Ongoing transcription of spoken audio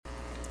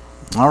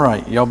All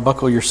right, y'all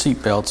buckle your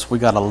seatbelts. We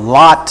got a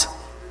lot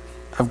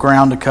of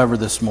ground to cover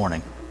this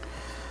morning.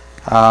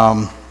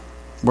 We're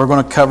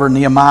going to cover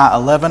Nehemiah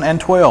 11 and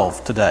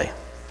 12 today,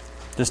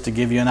 just to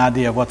give you an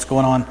idea of what's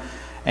going on.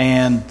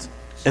 And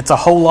it's a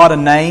whole lot of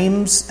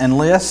names and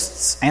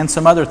lists and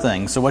some other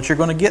things. So what you're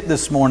going to get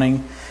this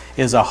morning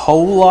is a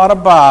whole lot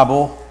of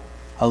Bible,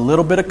 a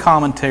little bit of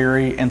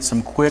commentary, and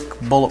some quick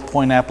bullet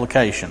point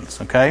applications,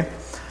 okay?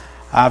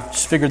 I've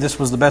just figured this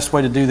was the best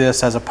way to do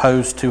this as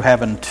opposed to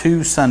having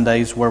 2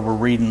 Sundays where we're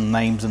reading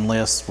names and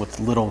lists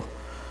with little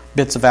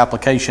bits of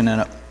application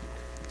in it.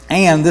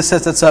 And this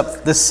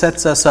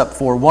sets us up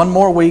for one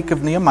more week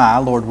of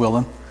Nehemiah, Lord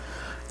willing.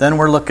 Then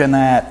we're looking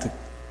at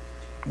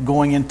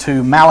going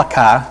into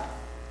Malachi,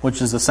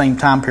 which is the same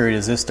time period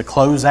as this, to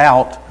close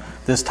out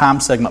this time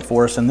segment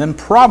for us. And then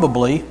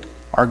probably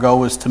our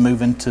goal is to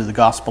move into the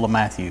Gospel of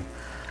Matthew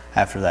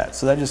after that.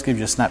 So that just gives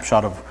you a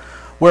snapshot of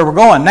where we're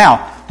going.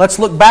 Now, let's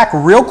look back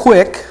real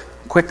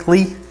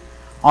quickly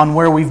on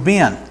where we've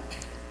been.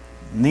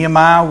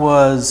 Nehemiah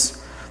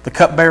was the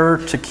cupbearer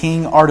to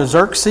King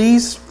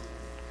Artaxerxes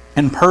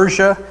in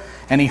Persia,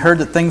 and he heard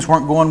that things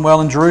weren't going well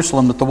in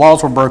Jerusalem, that the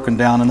walls were broken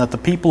down, and that the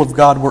people of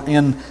God were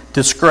in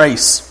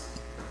disgrace.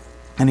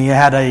 And he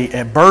had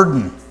a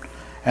burden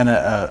and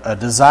a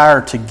desire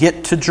to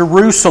get to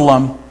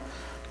Jerusalem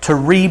to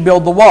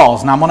rebuild the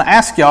walls. Now, I'm going to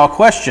ask y'all a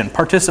question.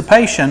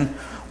 Participation,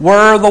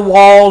 were the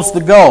walls the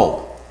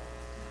goal?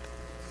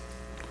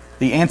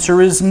 The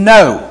answer is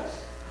no.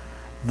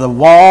 The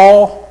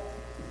wall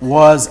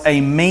was a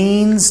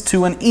means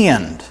to an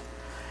end.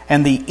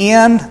 And the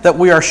end that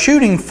we are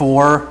shooting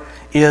for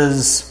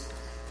is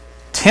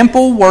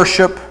temple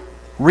worship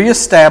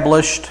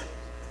reestablished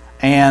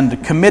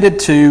and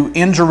committed to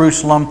in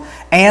Jerusalem,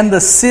 and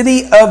the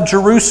city of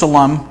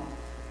Jerusalem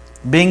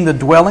being the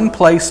dwelling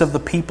place of the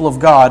people of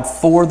God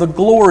for the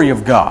glory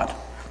of God.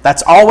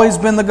 That's always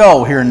been the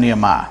goal here in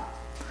Nehemiah.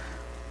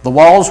 The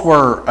walls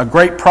were a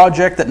great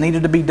project that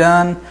needed to be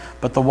done,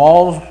 but the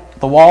wall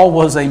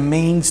was a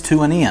means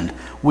to an end.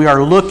 We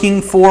are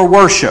looking for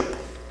worship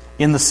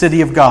in the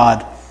city of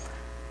God,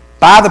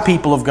 by the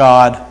people of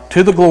God,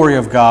 to the glory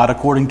of God,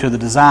 according to the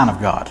design of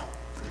God.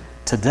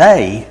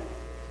 Today,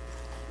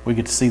 we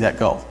get to see that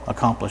goal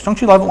accomplished.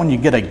 Don't you love it when you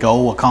get a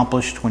goal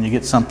accomplished, when you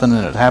get something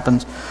and it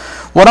happens?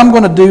 What I'm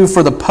going to do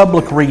for the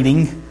public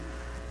reading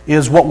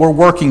is what we're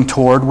working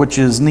toward, which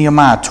is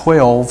Nehemiah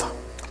 12,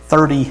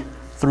 30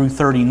 through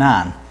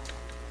 39.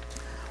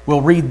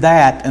 We'll read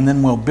that and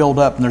then we'll build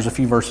up, and there's a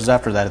few verses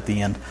after that at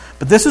the end.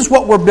 But this is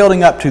what we're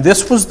building up to.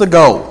 This was the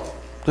goal.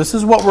 This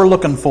is what we're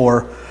looking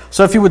for.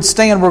 So if you would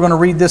stand, we're going to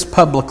read this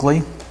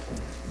publicly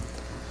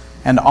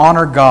and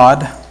honor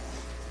God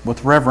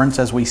with reverence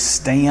as we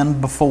stand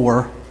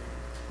before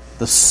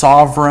the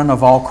sovereign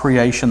of all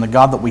creation, the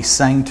God that we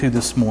sang to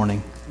this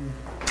morning,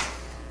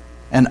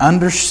 and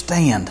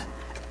understand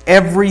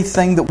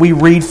everything that we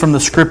read from the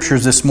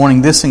Scriptures this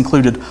morning, this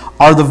included,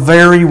 are the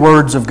very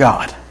words of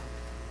God.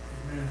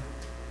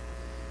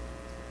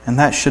 And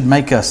that should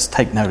make us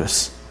take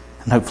notice,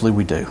 and hopefully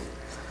we do.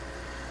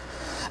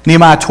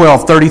 Nehemiah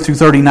 12, 30 through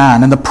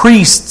 39. And the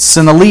priests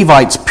and the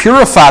Levites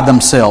purified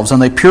themselves,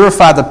 and they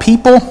purified the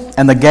people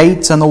and the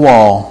gates and the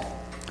wall.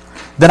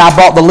 Then I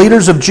brought the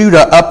leaders of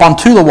Judah up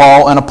onto the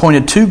wall and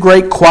appointed 2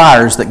 great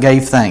choirs that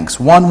gave thanks.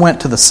 One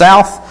went to the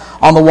south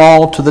on the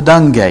wall to the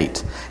dung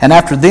gate. And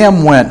after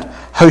them went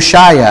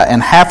Hoshea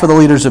and half of the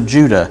leaders of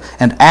Judah,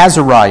 and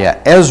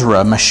Azariah,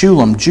 Ezra,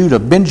 Meshullam, Judah,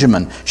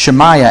 Benjamin,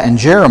 Shemaiah, and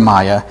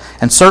Jeremiah,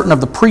 and certain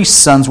of the priests'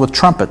 sons with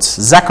trumpets,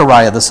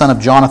 Zechariah the son of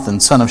Jonathan,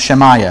 son of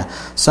Shemaiah,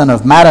 son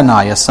of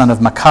Mattaniah, son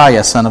of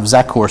Micaiah, son of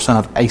Zachor, son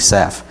of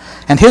Asaph,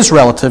 and his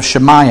relatives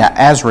Shemaiah,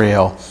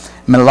 Azrael,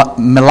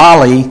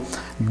 Melali,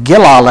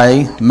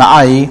 Gilale,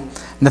 Maai,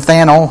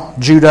 Nathanael,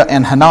 Judah,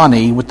 and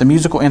Hanani, with the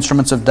musical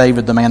instruments of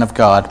David the man of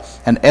God,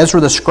 and Ezra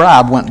the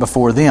scribe went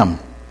before them.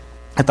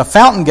 At the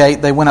fountain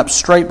gate they went up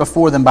straight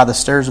before them by the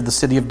stairs of the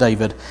city of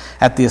David,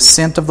 at the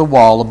ascent of the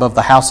wall above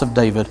the house of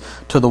David,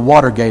 to the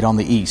water gate on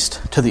the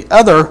east. To the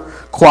other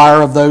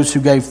choir of those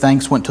who gave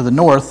thanks went to the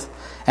north,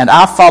 and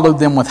I followed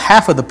them with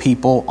half of the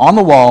people on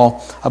the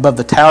wall above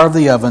the tower of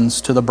the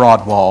ovens to the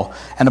broad wall,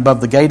 and above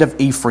the gate of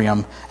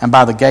Ephraim, and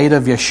by the gate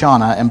of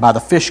Yeshana, and by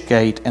the fish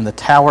gate, and the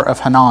tower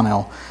of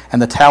Hananel,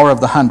 and the tower of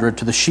the 100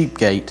 to the sheep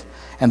gate,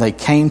 and they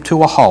came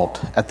to a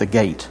halt at the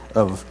gate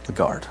of the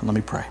guard. Let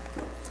me pray.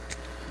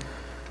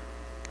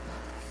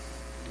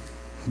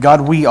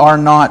 God, we are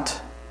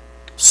not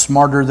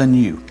smarter than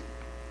you.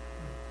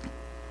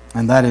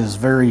 And that is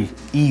very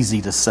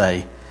easy to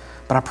say.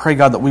 But I pray,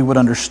 God, that we would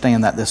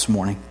understand that this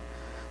morning.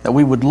 That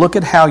we would look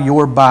at how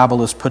your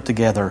Bible is put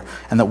together,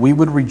 and that we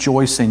would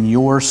rejoice in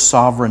your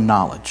sovereign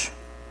knowledge.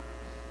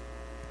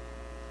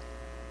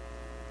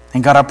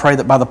 And God, I pray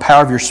that by the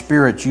power of your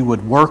Spirit, you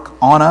would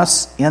work on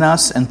us, in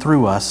us, and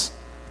through us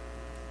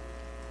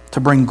to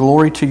bring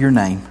glory to your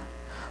name.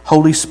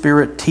 Holy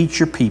Spirit, teach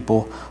your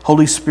people.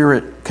 Holy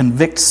Spirit,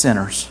 convict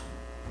sinners.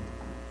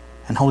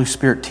 And Holy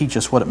Spirit, teach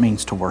us what it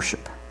means to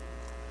worship.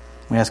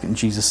 We ask it in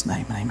Jesus'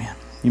 name, and amen.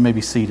 You may be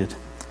seated.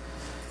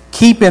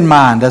 keep in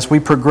mind as we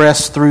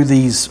progress through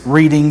these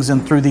readings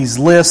and through these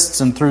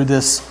lists and through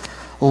this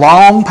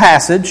long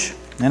passage,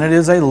 and it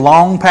is a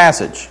long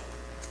passage,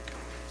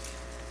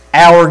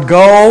 our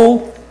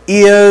goal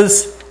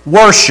is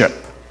worship.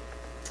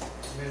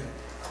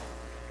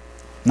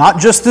 Not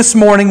just this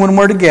morning when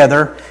we're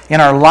together.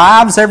 In our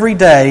lives every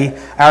day,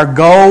 our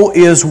goal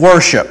is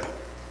worship.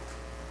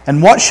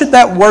 And what should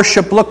that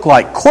worship look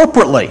like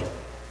corporately?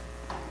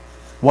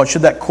 What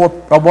should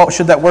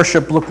that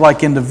worship look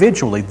like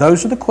individually?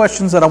 Those are the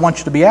questions that I want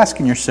you to be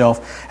asking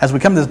yourself as we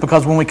come to this,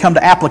 because when we come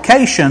to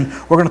application,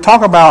 we're going to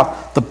talk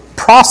about the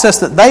process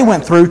that they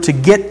went through to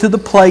get to the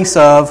place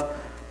of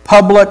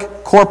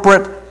public,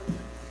 corporate,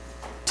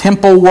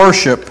 temple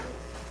worship,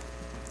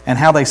 and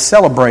how they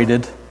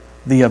celebrated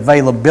the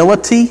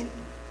availability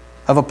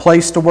of a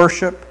place to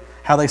worship,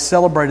 how they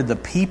celebrated the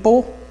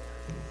people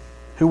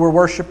who were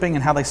worshiping,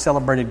 and how they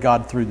celebrated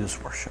God through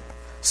this worship.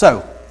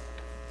 So,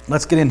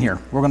 let's get in here.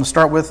 We're going to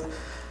start with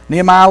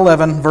Nehemiah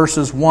 11,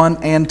 verses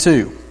 1 and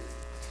 2.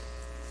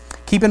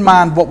 Keep in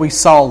mind what we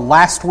saw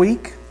last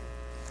week.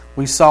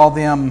 We saw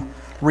them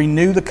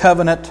renew the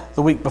covenant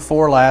the week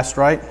before last,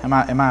 right? Am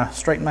I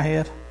straight in my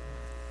head?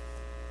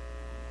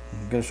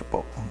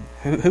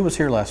 Who was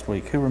here last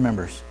week? Who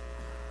remembers?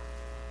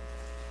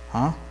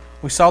 Huh?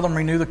 We saw them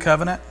renew the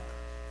covenant,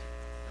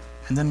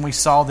 and then we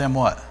saw them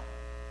what?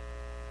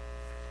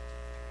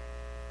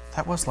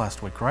 That was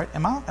last week, right?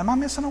 Am I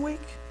missing a week?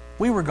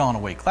 We were gone a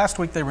week. Last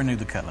week they renewed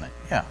the covenant.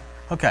 Yeah.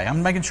 Okay,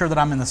 I'm making sure that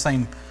I'm in the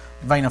same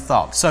vein of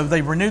thought. So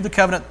they renewed the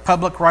covenant,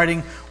 public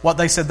writing, what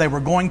they said they were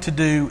going to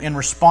do in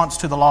response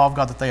to the law of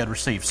God that they had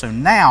received. So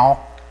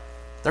now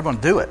they're going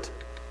to do it,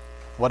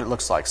 what it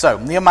looks like. So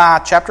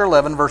Nehemiah chapter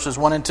 11, verses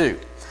 1 and 2.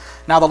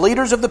 Now the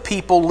leaders of the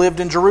people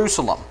lived in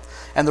Jerusalem,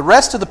 and the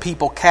rest of the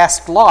people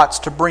cast lots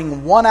to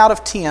bring 1 out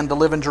of 10 to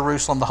live in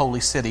Jerusalem, the holy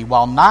city,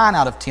 while 9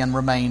 out of 10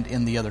 remained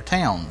in the other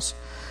towns.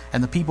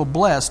 And the people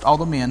blessed all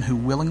the men who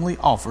willingly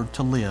offered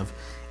to live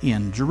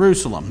in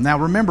Jerusalem. Now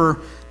remember,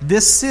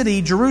 this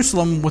city,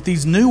 Jerusalem, with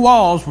these new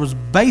walls, was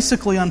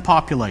basically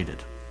unpopulated.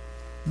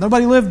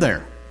 Nobody lived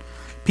there.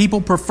 People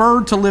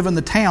preferred to live in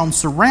the town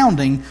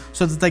surrounding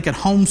so that they could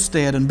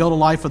homestead and build a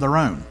life of their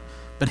own.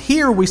 But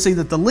here we see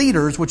that the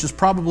leaders, which is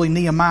probably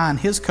Nehemiah and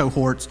his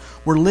cohorts,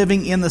 were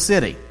living in the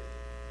city.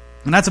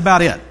 And that's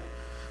about it.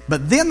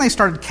 But then they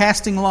started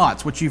casting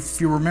lots, which if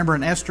you remember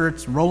in Esther,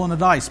 it's rolling a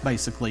dice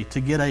basically to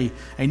get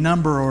a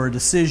number or a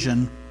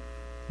decision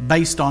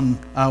based on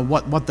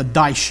what the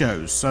dice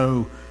shows.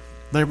 So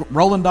they're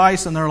rolling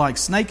dice and they're like,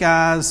 snake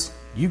eyes,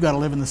 you got to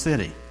live in the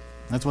city.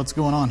 That's what's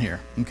going on here,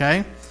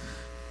 okay?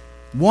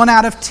 1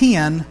 out of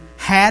 10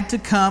 had to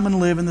come and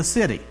live in the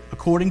city,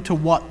 according to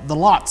what the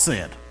lot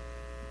said.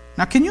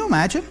 Now, can you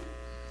imagine?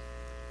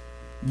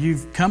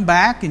 You've come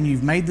back and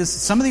you've made this.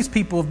 Some of these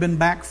people have been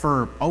back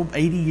for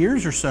 80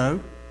 years or so.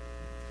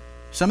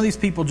 Some of these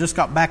people just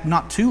got back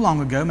not too long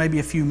ago, maybe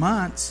a few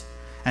months.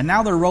 And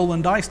now they're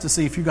rolling dice to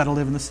see if you got to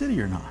live in the city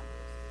or not.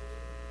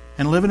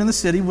 And living in the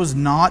city was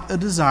not a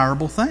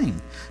desirable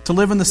thing. To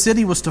live in the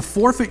city was to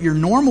forfeit your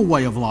normal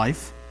way of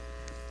life.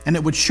 And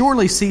it would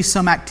surely see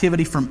some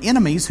activity from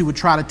enemies who would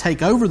try to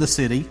take over the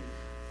city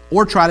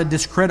or try to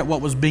discredit what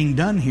was being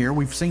done here.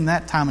 We've seen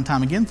that time and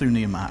time again through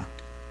Nehemiah.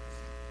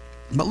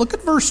 But look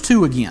at verse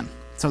 2 again.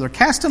 So they're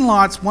casting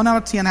lots. 1 out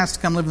of 10 has to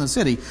come live in the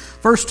city.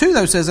 Verse 2,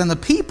 though, says, and the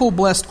people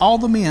blessed all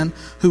the men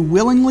who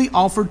willingly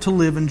offered to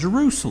live in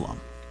Jerusalem.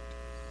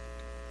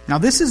 Now,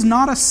 this is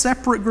not a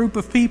separate group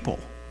of people.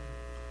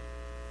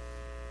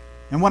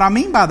 And what I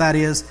mean by that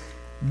is,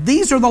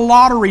 these are the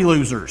lottery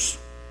losers.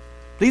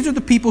 These are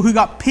the people who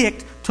got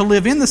picked to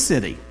live in the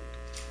city.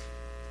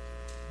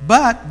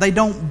 But they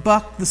don't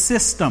buck the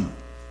system.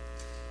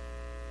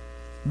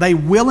 They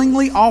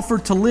willingly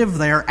offered to live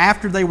there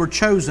after they were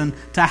chosen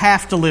to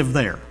have to live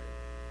there.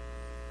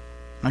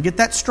 Now get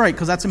that straight,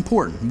 because that's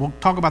important. We'll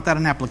talk about that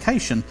in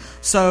application.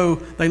 So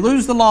they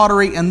lose the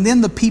lottery, and then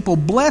the people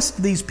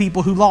blessed these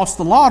people who lost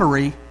the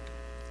lottery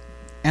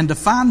and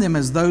defined them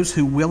as those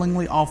who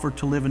willingly offered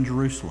to live in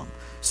Jerusalem.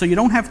 So you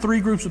don't have 3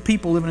 groups of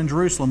people living in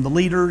Jerusalem. The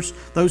leaders,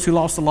 those who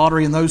lost the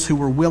lottery, and those who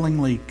were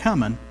willingly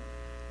coming.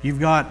 You've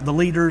got the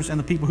leaders and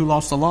the people who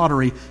lost the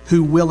lottery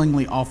who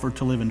willingly offered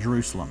to live in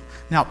Jerusalem.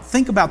 Now,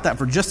 think about that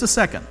for just a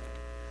second.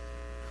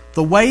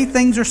 The way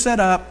things are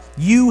set up,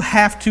 you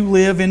have to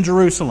live in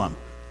Jerusalem.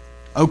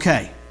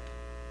 Okay.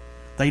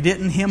 They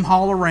didn't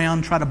hem-haul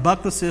around, try to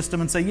buck the system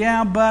and say,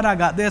 yeah, but I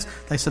got this.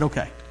 They said,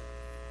 okay.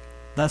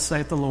 Thus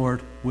saith the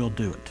Lord, we'll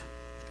do it.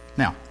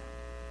 Now,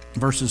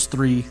 verses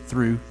 3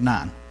 through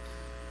 9.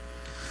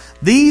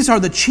 These are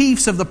the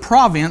chiefs of the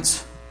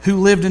province who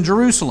lived in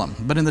Jerusalem.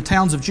 But in the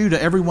towns of Judah,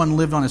 everyone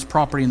lived on his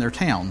property in their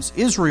towns.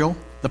 Israel,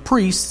 the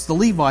priests, the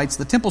Levites,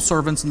 the temple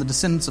servants, and the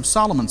descendants of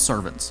Solomon's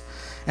servants.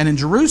 And in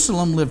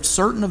Jerusalem lived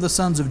certain of the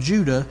sons of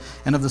Judah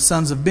and of the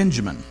sons of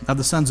Benjamin. Of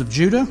the sons of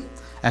Judah,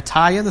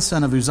 Attiah, the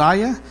son of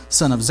Uzziah,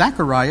 son of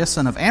Zechariah,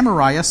 son of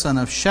Amariah, son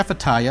of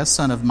Shephatiah,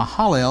 son of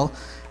Mahalel,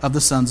 of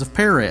the sons of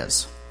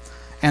Perez.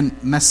 And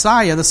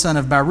Messiah, the son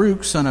of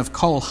Baruch, son of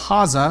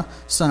Kolhazah,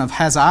 son of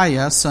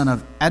Hazaiah, son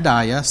of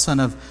Adiah, son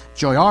of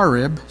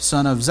Joiarib,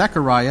 son of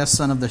Zechariah,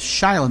 son of the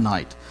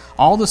Shilonite.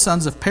 All the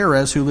sons of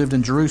Perez who lived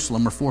in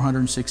Jerusalem were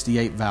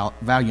 468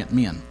 valiant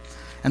men.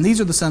 And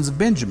these are the sons of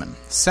Benjamin: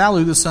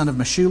 Sallu, the son of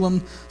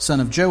Meshullam, son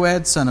of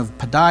Joed, son of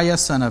Pedaiah,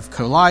 son of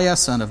Koliah,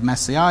 son of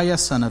Maaseiah,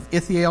 son of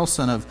Ithiel,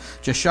 son of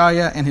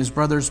Jeshiah, and his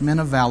brothers, men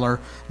of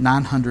valor,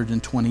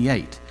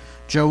 928.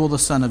 Joel, the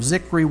son of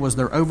Zichri, was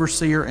their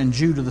overseer, and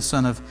Judah, the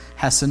son of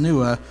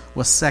Hasenua,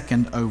 was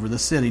second over the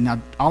city.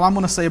 Now, all I'm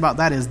going to say about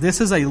that is this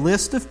is a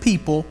list of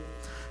people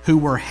who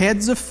were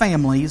heads of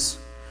families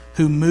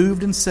who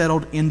moved and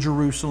settled in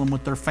Jerusalem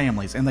with their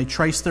families. And they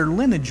trace their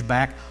lineage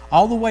back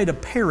all the way to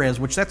Perez,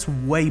 which that's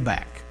way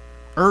back,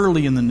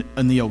 early in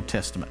the Old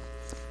Testament.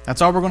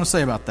 That's all we're going to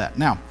say about that.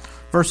 Now,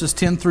 verses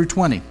 10 through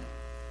 20.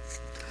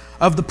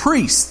 Of the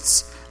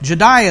priests,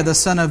 Jediah the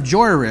son of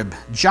Joiarib,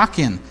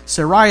 Jachin,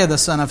 Seraiah the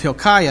son of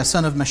Hilkiah,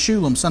 son of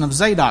Meshullam, son of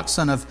Zadok,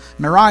 son of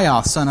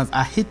Merioth, son of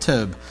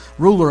Ahitub,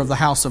 ruler of the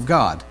house of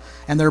God,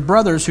 and their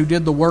brothers who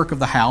did the work of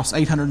the house,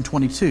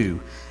 822.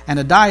 And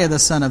Adiah the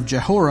son of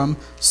Jehoram,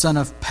 son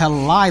of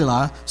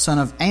Pelilah, son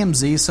of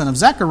Amzi, son of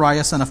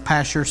Zechariah, son of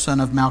Pashur, son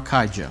of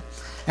Malchijah.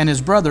 And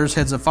his brothers,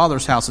 heads of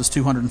fathers' houses,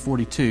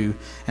 242.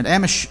 And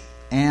Amashasi,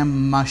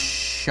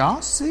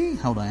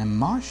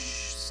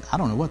 I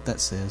don't know what that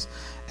says.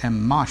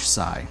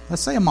 Amashsai.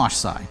 Let's say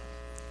Amashsai.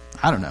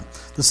 I don't know.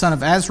 The son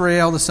of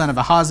Azrael, the son of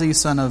Ahazi,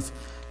 son of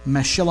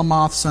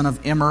Meshillemoth, son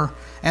of Immer,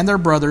 and their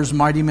brothers,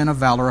 mighty men of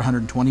valor,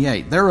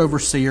 128. Their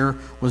overseer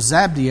was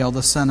Zabdiel,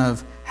 the son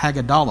of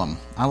Hagadalam.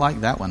 I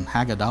like that one,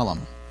 Hagadalam.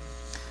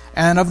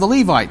 And of the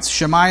Levites,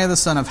 Shemaiah, the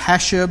son of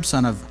Hashub,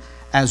 son of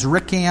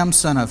Azrikam,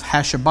 son of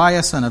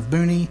Hashabiah, son of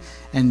Buni,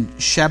 and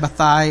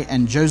Shabbathai,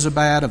 and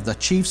Jozabad, of the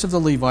chiefs of the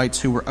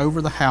Levites who were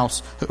over the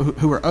house,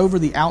 who were over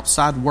the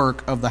outside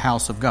work of the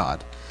house of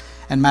God.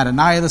 And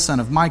Mattaniah, the son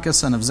of Micah,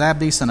 son of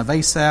Zabdi, son of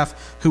Asaph,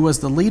 who was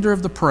the leader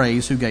of the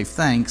praise, who gave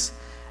thanks,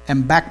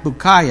 and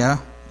Bakbukiah,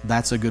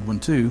 that's a good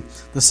one too,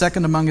 the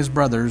second among his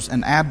brothers,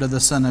 and Abda, the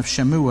son of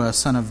Shemua,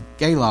 son of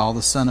Galal,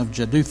 the son of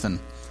Jeduthun.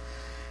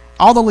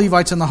 All the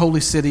Levites in the holy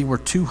city were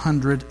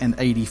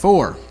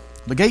 284.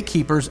 The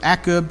gatekeepers,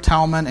 Akub,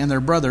 Talman, and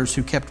their brothers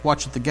who kept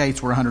watch at the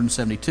gates were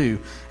 172.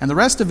 And the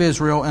rest of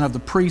Israel and of the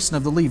priests and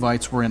of the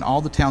Levites were in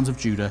all the towns of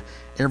Judah,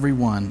 every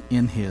one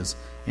in his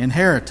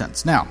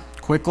inheritance. Now,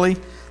 quickly,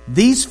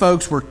 these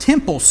folks were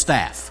temple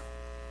staff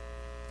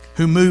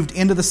who moved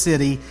into the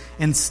city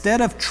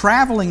instead of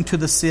traveling to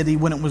the city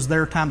when it was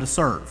their time to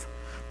serve.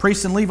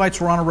 Priests and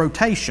Levites were on a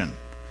rotation.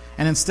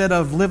 And instead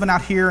of living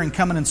out here and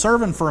coming and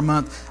serving for a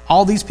month,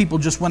 all these people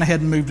just went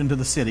ahead and moved into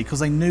the city because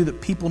they knew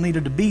that people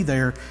needed to be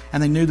there,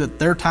 and they knew that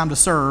their time to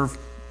serve,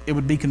 it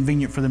would be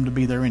convenient for them to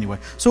be there anyway.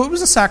 So it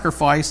was a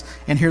sacrifice,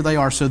 and here they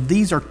are. So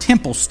these are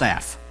temple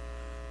staff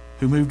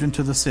who moved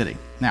into the city.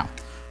 Now,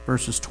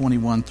 verses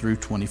 21 through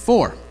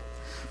 24.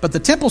 But the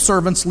temple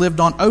servants lived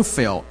on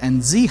Ophel,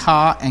 and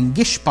Zihah and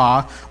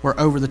Gishpah were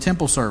over the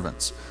temple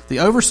servants. The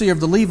overseer of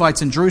the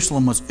Levites in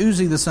Jerusalem was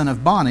Uzi the son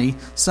of Bani,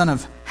 son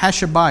of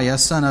Hashabiah,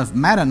 son of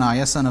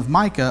Mattaniah, son of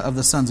Micah, of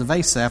the sons of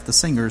Asaph, the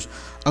singers,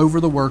 over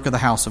the work of the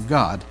house of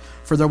God.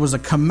 For there was a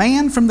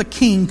command from the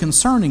king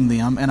concerning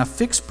them, and a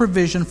fixed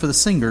provision for the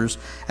singers,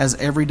 as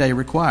every day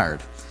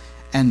required.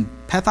 And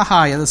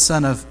Pethahiah, the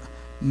son of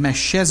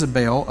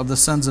Meshezabel, of the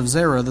sons of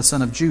Zerah, the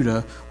son of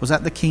Judah, was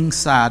at the king's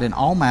side in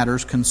all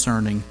matters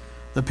concerning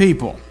the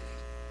people.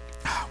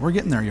 We're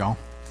getting there, y'all.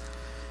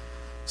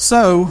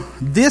 So,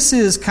 this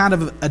is kind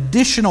of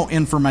additional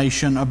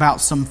information about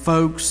some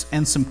folks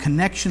and some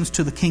connections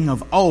to the king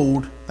of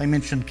old. They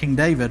mentioned King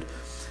David.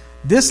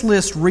 This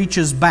list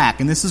reaches back,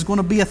 and this is going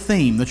to be a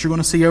theme that you're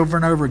going to see over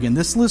and over again.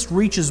 This list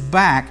reaches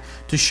back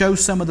to show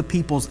some of the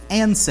people's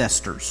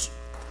ancestors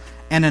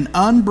and an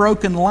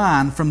unbroken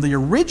line from the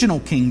original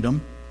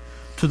kingdom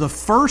to the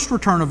first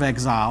return of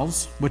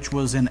exiles, which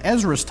was in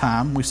Ezra's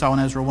time, we saw in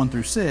Ezra 1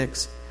 through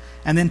 6,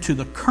 and then to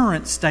the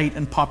current state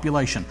and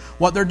population.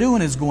 What they're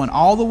doing is going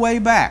all the way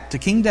back to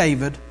King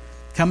David,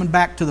 coming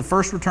back to the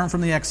first return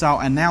from the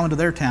exile, and now into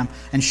their time,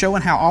 and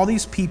showing how all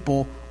these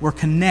people were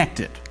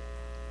connected.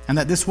 And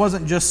that this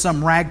wasn't just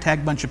some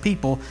ragtag bunch of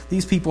people.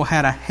 These people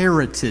had a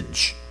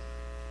heritage.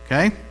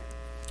 Okay?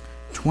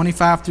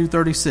 25 through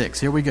 36.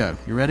 Here we go.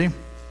 You ready?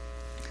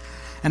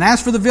 And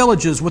as for the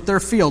villages with their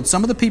fields,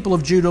 some of the people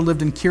of Judah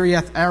lived in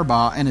Kiriath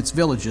Arba and its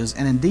villages,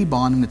 and in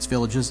Dibon and its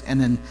villages,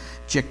 and in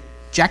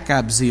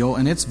Jacabzeel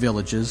and its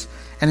villages,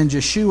 and in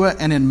Jeshua,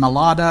 and in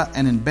Malada,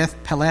 and in Beth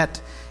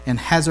Pelet, in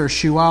Hazar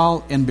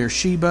Shual, in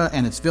Beersheba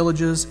and its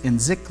villages, in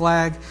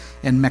Ziklag,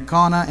 in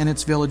Mechana and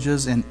its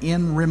villages, and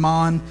in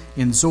Rimmon,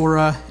 in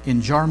Zorah,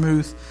 in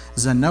Jarmuth,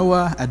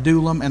 Zanoah,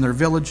 Adullam and their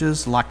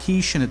villages,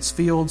 Lachish and its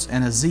fields,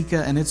 and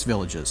Azekah and its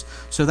villages.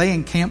 So they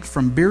encamped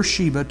from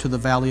Beersheba to the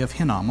valley of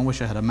Hinnom. I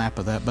wish I had a map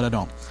of that, but I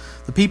don't.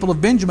 The people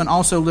of Benjamin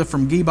also lived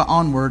from Geba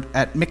onward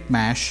at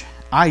Michmash,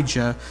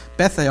 Ijah,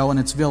 Bethel and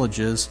its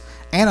villages,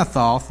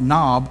 Anathoth,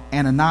 Nob,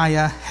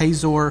 Ananiah,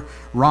 Hazor,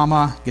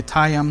 Ramah,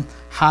 Gittayim,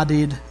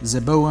 Hadid,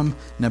 Zeboim,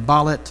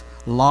 Nebalit,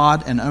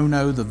 Lod, and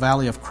Ono, the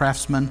valley of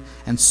craftsmen,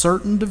 and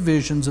certain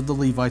divisions of the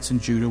Levites in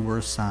Judah were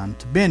assigned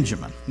to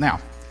Benjamin.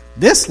 Now,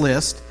 This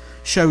list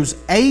shows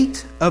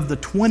 8 of the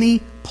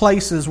 20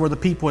 places where the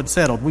people had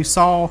settled. We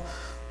saw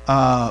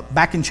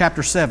back in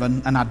chapter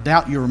 7, and I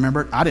doubt you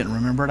remember it. I didn't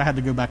remember it. I had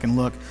to go back and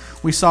look.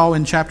 We saw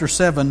in chapter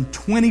 7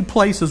 20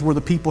 places where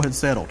the people had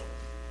settled.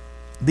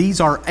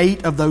 These are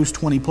 8 of those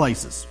 20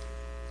 places.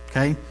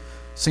 Okay?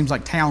 Seems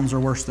like towns are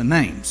worse than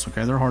names.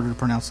 Okay, they're harder to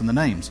pronounce than the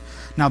names.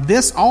 Now,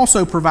 this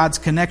also provides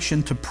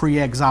connection to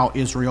pre-exile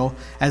Israel,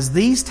 as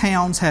these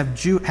towns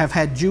have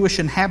had Jewish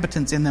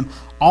inhabitants in them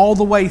all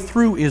the way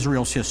through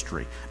Israel's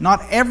history.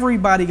 Not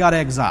everybody got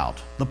exiled.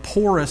 The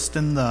poorest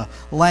and the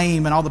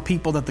lame and all the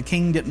people that the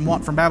king didn't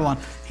want from Babylon,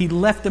 he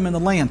left them in the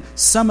land.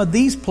 Some of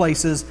these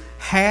places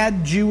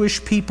had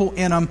Jewish people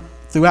in them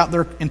throughout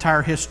their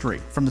entire history,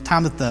 from the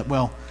time that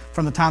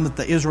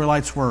the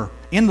Israelites were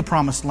in the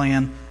promised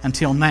land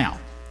until now.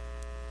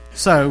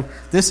 So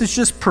this is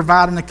just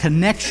providing a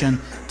connection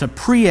to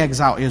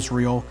pre-exile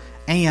Israel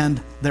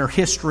and their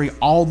history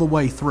all the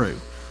way through.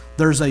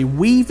 There's a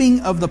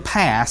weaving of the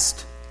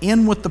past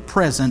in with the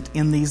present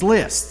in these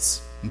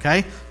lists.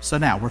 Okay? So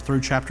now we're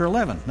through chapter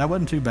 11. That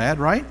wasn't too bad,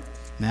 right?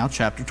 Now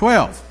chapter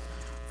 12,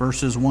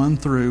 verses 1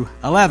 through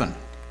 11.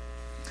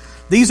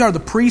 These are the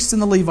priests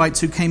and the Levites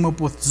who came up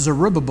with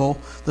Zerubbabel,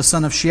 the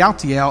son of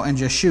Shealtiel, and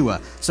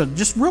Jeshua. So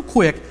just real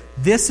quick,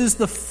 this is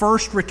the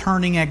first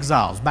returning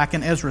exiles back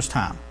in Ezra's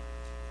time.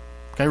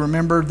 Okay,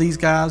 remember these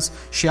guys?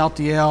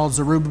 Shealtiel,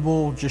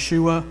 Zerubbabel,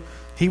 Jeshua.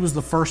 He was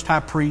the first high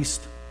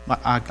priest.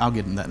 I'll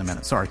get into that in a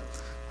minute. Sorry.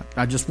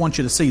 I just want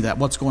you to see that,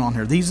 what's going on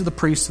here. These are the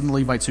priests and the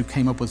Levites who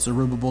came up with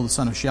Zerubbabel, the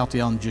son of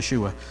Shealtiel, and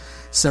Jeshua.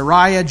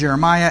 Seraiah,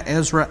 Jeremiah,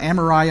 Ezra,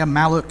 Amariah,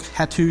 Maluk,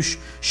 Hattush,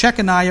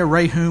 Shechaniah,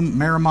 Rehum,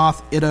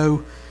 Meremoth,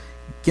 Iddo,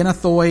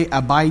 Ginnathoi,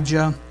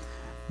 Abijah,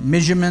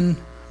 Mijamin,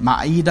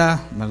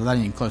 Maida, well, that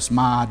ain't close,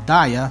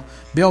 Maadiah,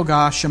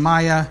 Bilgah,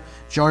 Shemaiah,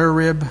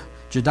 Joarib,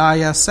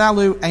 Jediah,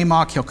 Salu,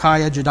 Amok,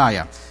 Hilkiah,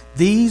 Jediah.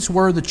 These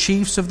were the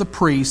chiefs of the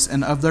priests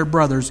and of their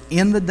brothers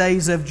in the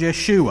days of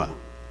Jeshua.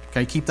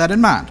 Okay, keep that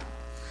in mind.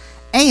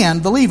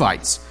 And the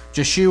Levites,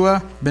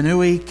 Jeshua,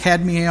 Benui,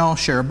 Kadmiel,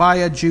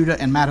 Sherebiah, Judah,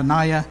 and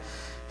Mattaniah,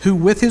 who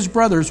with his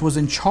brothers was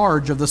in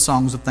charge of the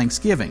songs of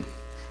thanksgiving.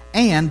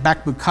 And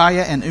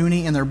Bakbukiah and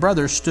Uni and their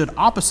brothers stood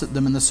opposite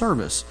them in the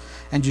service.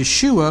 And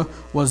Jeshua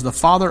was the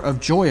father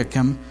of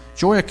Joachim,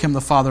 Joachim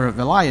the father of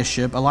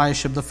Eliashib,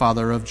 Eliashib the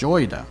father of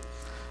Joiada,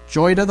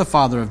 Joiada the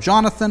father of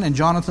Jonathan, and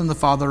Jonathan the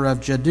father of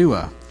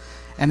Jaddua.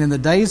 And in the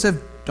days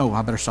of... Oh,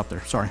 I better stop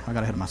there. Sorry, I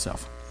got ahead of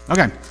myself.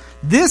 Okay.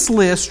 This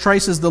list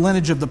traces the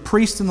lineage of the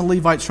priests and the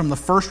Levites from the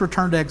first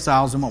returned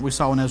exiles in what we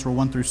saw in Ezra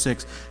 1 through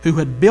 6, who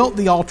had built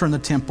the altar in the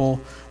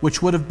temple,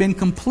 which would have been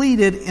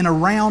completed in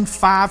around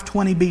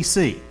 520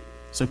 BC.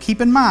 So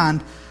keep in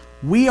mind,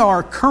 we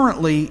are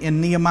currently in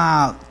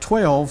Nehemiah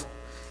 12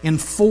 in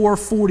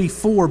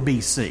 444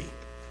 BC.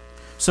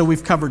 So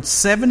we've covered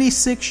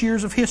 76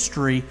 years of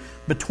history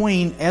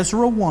between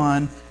Ezra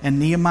 1 and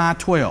Nehemiah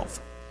 12.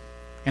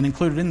 And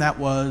included in that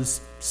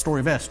was the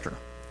story of Esther.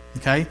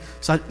 Okay?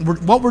 So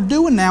what we're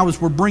doing now is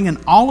we're bringing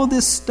all of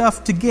this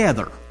stuff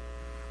together.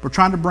 We're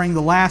trying to bring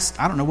the last,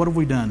 I don't know, what have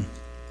we done?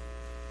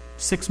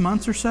 6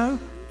 months or so?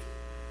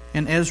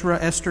 In Ezra,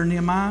 Esther,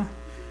 Nehemiah?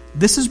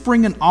 This is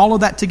bringing all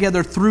of that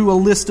together through a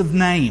list of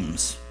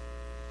names.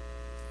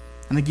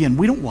 And again,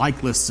 we don't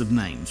like lists of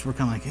names. We're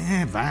kind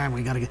of like,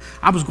 we got to get...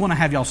 I was going to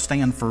have y'all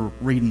stand for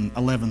reading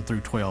 11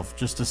 through 12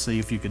 just to see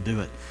if you could do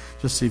it.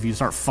 Just to see if you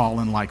start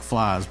falling like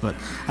flies. But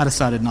I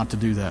decided not to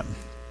do that.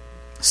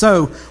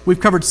 So, we've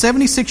covered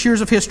 76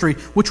 years of history,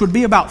 which would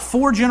be about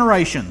 4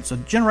 generations. A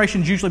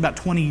generation's usually about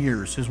 20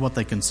 years is what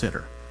they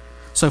consider.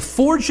 So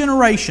 4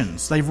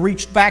 generations, they've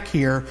reached back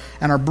here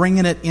and are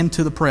bringing it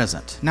into the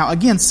present. Now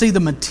again, see the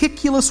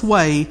meticulous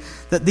way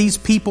that these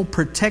people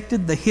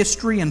protected the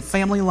history and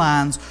family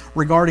lines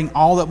regarding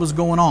all that was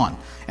going on.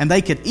 And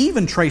they could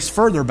even trace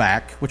further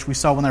back, which we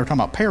saw when they were talking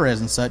about Perez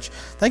and such,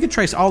 they could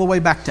trace all the way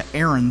back to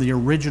Aaron, the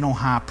original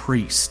high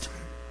priest,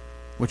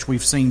 which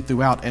we've seen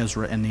throughout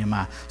Ezra and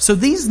Nehemiah. So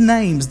these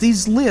names,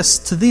 these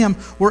lists to them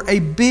were a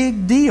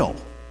big deal.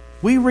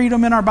 We read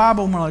them in our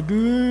Bible and we're like,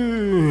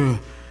 ugh.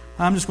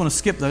 I'm just going to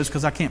skip those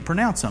because I can't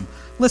pronounce them.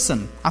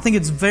 Listen, I think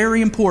it's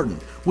very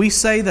important. We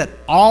say that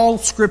all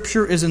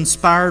Scripture is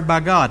inspired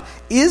by God.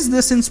 Is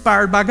this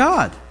inspired by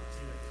God?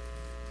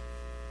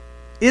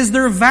 Is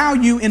there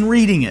value in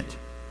reading it?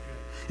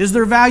 Is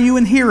there value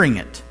in hearing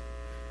it?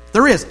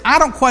 There is. I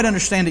don't quite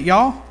understand it,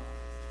 y'all.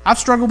 I've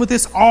struggled with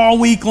this all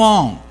week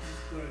long.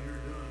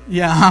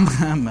 Yeah,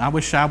 I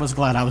wish I was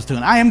glad I was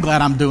doing it. I am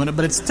glad I'm doing it,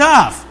 but it's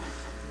tough.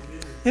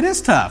 It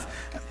is tough.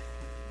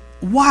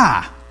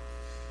 Why?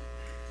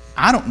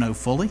 I don't know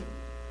fully,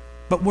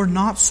 but we're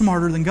not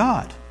smarter than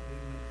God.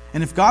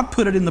 And if God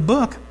put it in the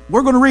book,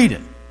 we're going to read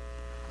it.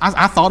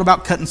 I thought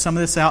about cutting some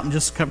of this out and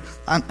just cover,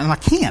 and I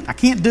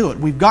can't do it.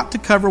 We've got to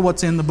cover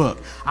what's in the book.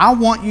 I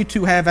want you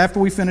to have, after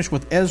we finish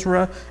with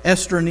Ezra,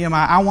 Esther, and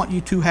Nehemiah, I want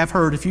you to have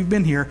heard, if you've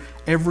been here,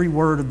 every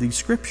word of these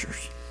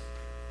Scriptures.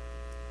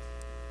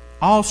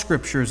 All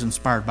Scripture is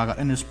inspired by God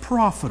and is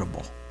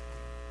profitable.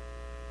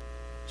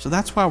 So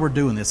that's why we're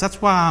doing this.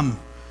 That's why I'm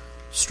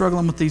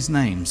struggling with these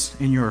names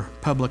in your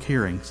public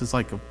hearings. It's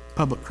like a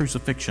public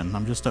crucifixion.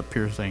 I'm just up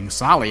here saying,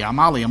 Sali,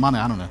 Amali, Amani,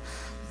 I don't know.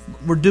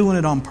 We're doing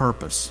it on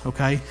purpose,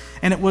 okay?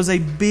 And it was a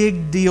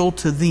big deal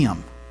to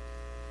them.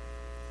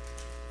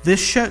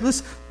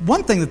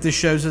 One thing that this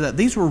shows is that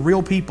these were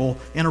real people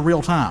in a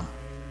real time.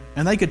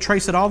 And they could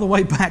trace it all the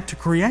way back to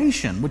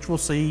creation, which we'll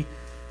see.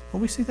 Will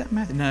we see that in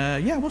Matthew? No,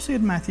 yeah, we'll see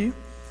it in Matthew.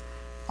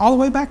 All the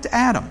way back to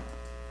Adam.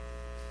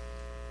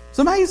 It's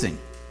amazing.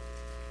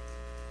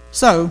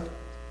 So,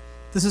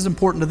 this is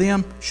important to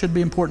them, should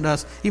be important to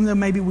us, even though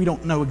maybe we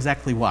don't know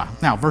exactly why.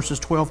 Now, verses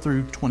 12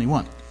 through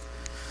 21.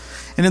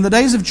 And in the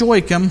days of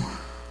Joachim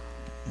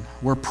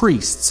were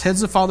priests,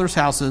 heads of fathers'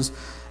 houses,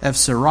 of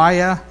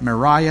Sariah,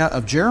 Meriah,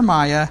 of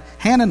Jeremiah,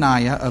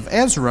 Hananiah, of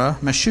Ezra,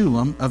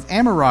 Meshullam, of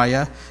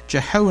Amariah,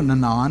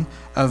 Jehohanan,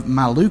 of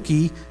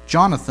Maluki,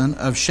 Jonathan,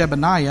 of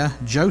Shebaniah,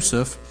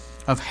 Joseph,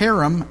 of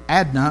Haram,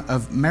 Adna,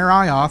 of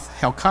Merioth,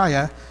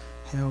 Helkai,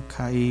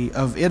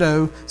 of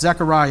Iddo,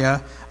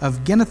 Zechariah,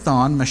 of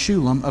Ginnethon,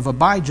 Meshullam, of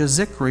Abijah,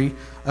 Zikri,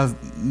 of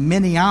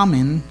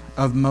Miniamin,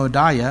 of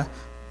Modiah,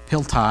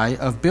 Piltai,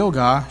 of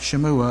Bilgah,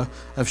 Shemua,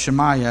 of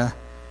Shemaiah,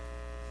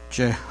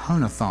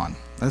 Jehonathan.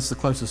 That's the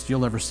closest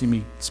you'll ever see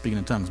me speaking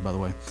in tongues, by the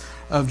way.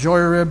 Of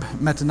Joarib,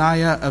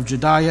 Mattaniah, of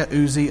Jediah,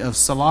 Uzi, of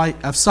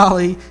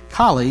Sali,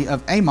 Kali,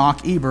 of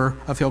Amok, Eber,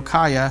 of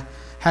Hilkiah,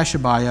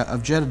 Hashabiah,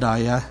 of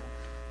Jedediah,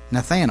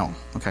 Nathanael.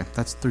 Okay,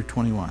 that's through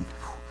 21.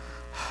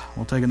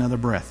 We'll take another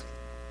breath.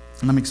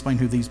 And let me explain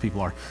who these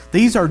people are.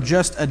 These are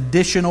just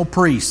additional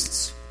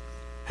priests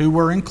who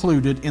were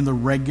included in the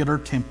regular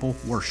temple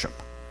worship.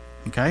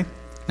 Okay?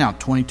 Now,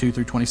 22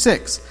 through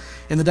 26.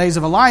 In the days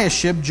of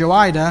Eliashib,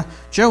 Joiada,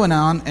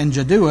 Johanan, and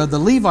Jaddua, the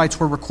Levites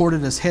were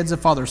recorded as heads of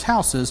fathers'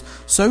 houses.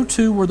 So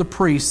too were the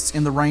priests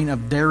in the reign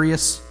of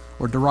Darius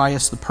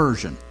the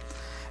Persian.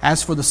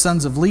 As for the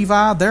sons of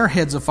Levi, their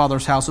heads of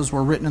fathers' houses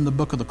were written in the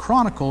book of the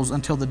Chronicles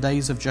until the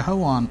days of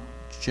Johanan,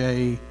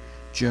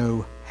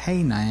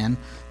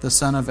 the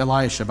son of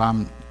Eliashib.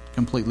 I'm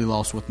completely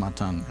lost with my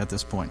tongue at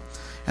this point.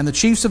 And the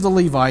chiefs of the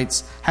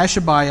Levites,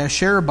 Hashabiah,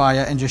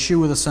 Sherebiah, and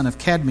Jeshua the son of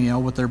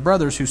Kadmiel, with their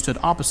brothers who stood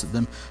opposite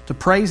them, to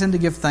praise and to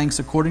give thanks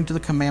according to the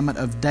commandment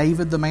of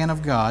David the man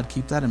of God.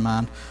 Keep that in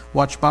mind,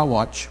 watch by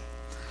watch.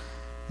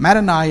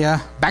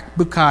 Mattaniah,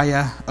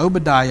 Bakbukiah,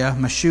 Obadiah,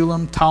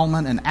 Meshullam,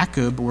 Talmon, and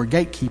Akub were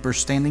gatekeepers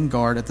standing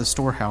guard at the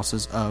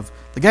storehouses of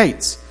the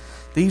gates.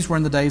 These were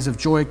in the days of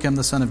Joachim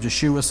the son of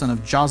Jeshua, son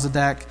of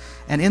Jozadak,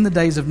 and in the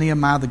days of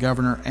Nehemiah the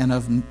governor, and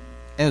of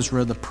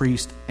Ezra the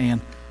priest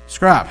and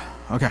scribe.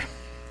 Okay.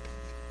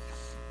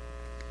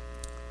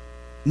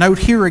 Note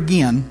here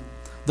again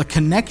the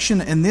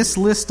connection in this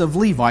list of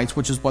Levites,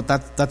 which is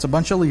that's a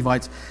bunch of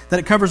Levites, that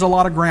it covers a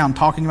lot of ground,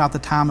 talking about the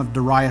time of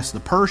Darius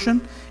the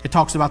Persian. It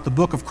talks about the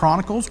book of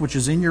Chronicles, which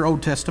is in your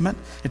Old Testament.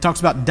 It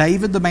talks about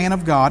David, the man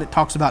of God. It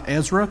talks about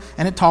Ezra,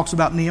 and it talks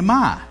about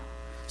Nehemiah.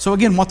 So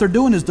again, what they're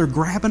doing is they're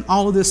grabbing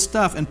all of this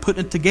stuff and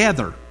putting it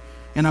together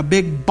in a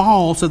big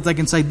ball so that they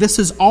can say, this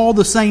is all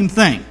the same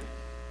thing.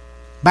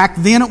 Back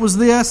then it was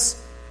this.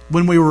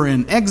 When we were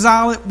in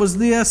exile, it was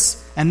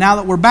this. And now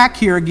that we're back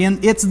here again,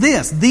 it's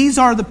this. These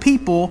are the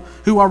people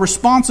who are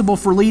responsible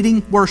for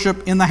leading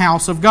worship in the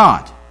house of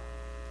God.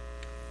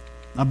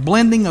 A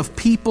blending of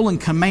people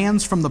and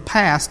commands from the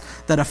past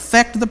that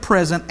affect the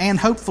present and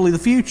hopefully the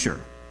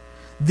future.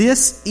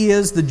 This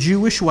is the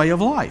Jewish way of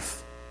life.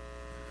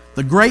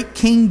 The great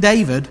King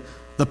David,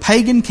 the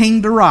pagan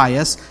King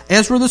Darius,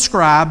 Ezra the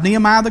scribe,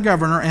 Nehemiah the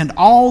governor, and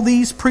all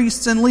these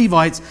priests and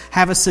Levites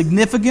have a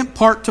significant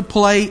part to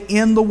play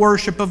in the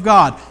worship of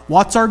God.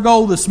 What's our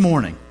goal this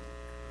morning?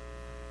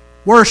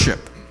 Worship.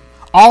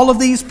 All of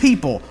these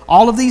people,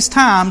 all of these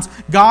times,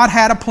 God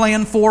had a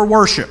plan for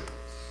worship.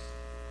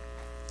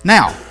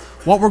 Now,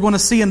 what we're going to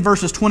see in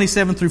verses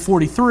 27 through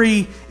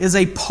 43 is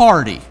a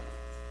party.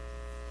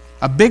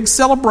 A big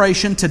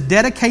celebration to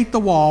dedicate the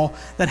wall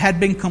that had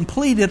been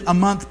completed a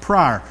month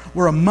prior.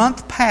 We're a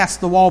month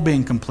past the wall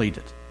being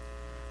completed.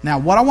 Now,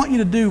 what I want you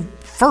to do,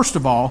 first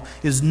of all,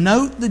 is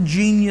note the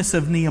genius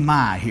of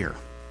Nehemiah here.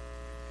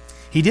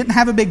 He didn't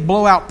have a big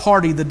blowout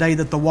party the day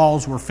that the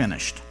walls were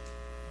finished.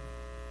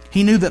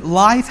 He knew that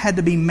life had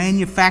to be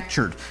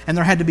manufactured, and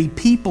there had to be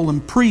people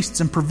and priests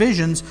and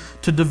provisions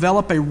to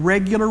develop a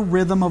regular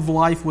rhythm of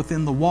life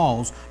within the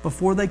walls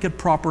before they could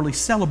properly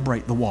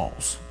celebrate the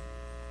walls.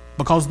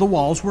 Because the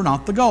walls were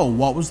not the goal.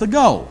 What was the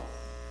goal?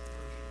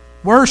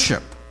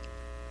 Worship.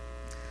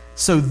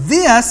 So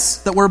this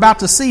that we're about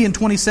to see in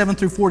 27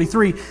 through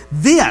 43,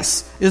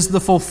 this is the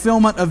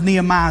fulfillment of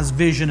Nehemiah's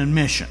vision and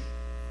mission.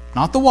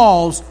 Not the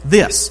walls,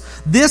 this.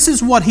 This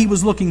is what he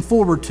was looking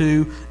forward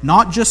to,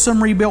 not just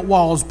some rebuilt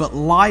walls, but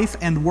life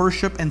and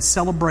worship and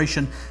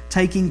celebration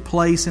taking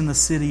place in the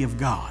city of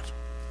God.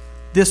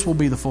 This will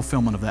be the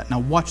fulfillment of that. Now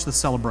watch the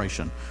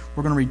celebration.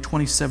 We're going to read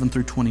 27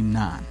 through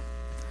 29.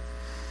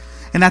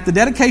 And at the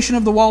dedication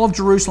of the wall of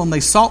Jerusalem,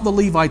 they sought the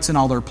Levites in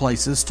all their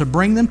places to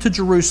bring them to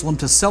Jerusalem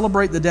to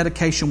celebrate the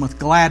dedication with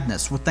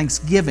gladness, with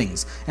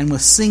thanksgivings, and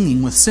with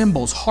singing, with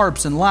cymbals,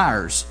 harps, and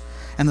lyres.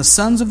 And the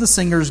sons of the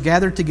singers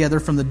gathered together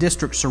from the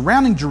districts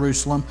surrounding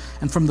Jerusalem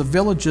and from the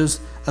villages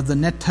of the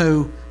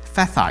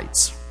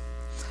Netophathites,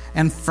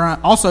 and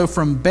also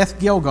from Beth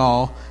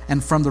Gilgal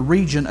and from the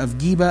region of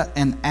Geba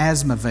and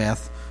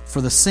Asmaveth,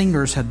 for the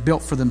singers had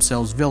built for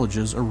themselves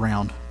villages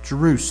around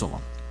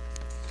Jerusalem.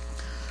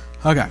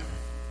 Okay.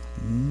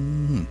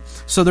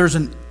 So there's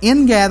an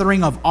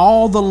ingathering of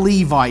all the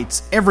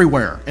Levites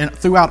everywhere and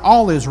throughout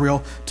all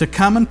Israel to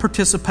come and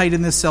participate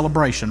in this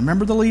celebration.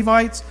 Remember the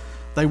Levites?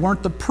 They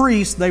weren't the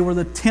priests, they were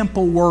the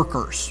temple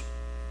workers.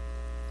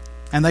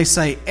 And they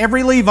say,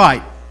 every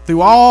Levite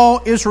through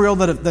all Israel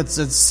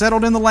that's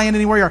settled in the land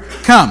anywhere you are,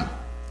 come.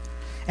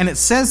 And it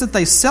says that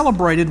they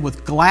celebrated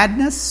with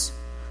gladness,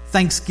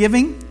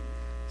 thanksgiving,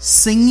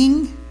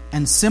 singing,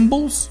 and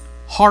cymbals,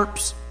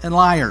 harps, and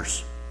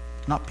lyres.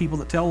 Not people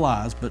that tell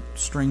lies, but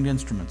stringed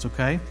instruments,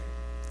 okay?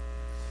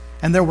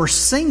 And there were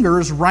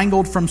singers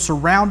wrangled from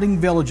surrounding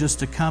villages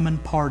to come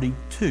and party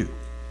too.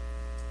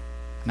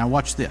 Now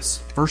watch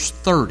this. Verse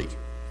 30.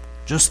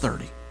 Just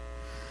 30.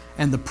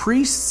 And the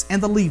priests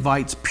and the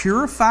Levites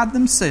purified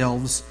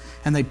themselves,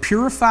 and they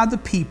purified the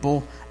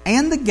people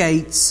and the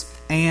gates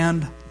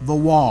and the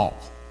wall.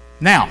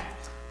 Now,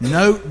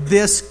 note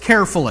this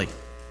carefully.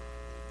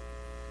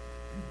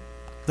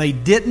 They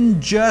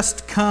didn't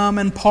just come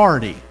and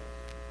party.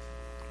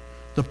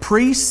 The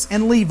priests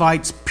and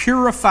Levites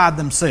purified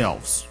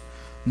themselves.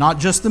 Not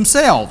just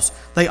themselves.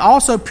 They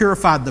also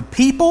purified the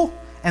people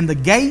and the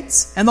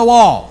gates and the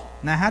wall.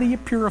 Now, how do you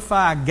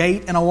purify a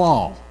gate and a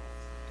wall?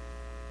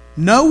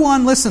 No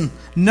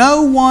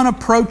one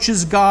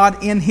approaches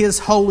God in His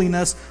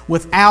holiness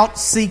without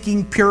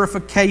seeking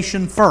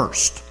purification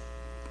first.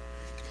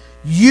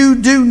 You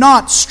do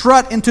not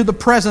strut into the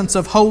presence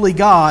of holy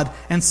God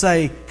and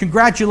say,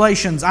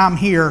 congratulations, I'm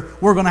here,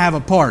 we're going to have a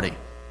party.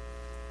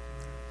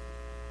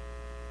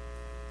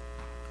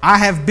 I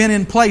have been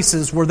in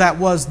places where that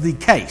was the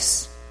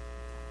case.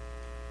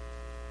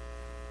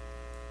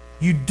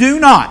 You do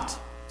not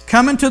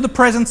come into the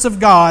presence of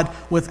God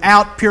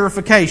without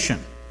purification.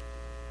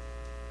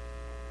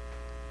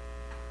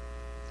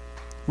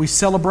 We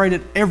celebrate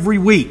it every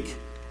week,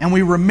 and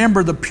we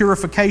remember the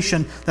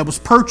purification that was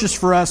purchased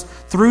for us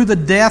through the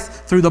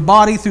death, through the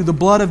body, through the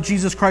blood of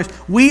Jesus Christ.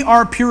 We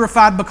are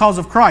purified because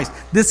of Christ.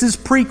 This is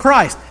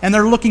pre-Christ, and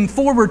they're looking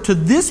forward to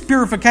this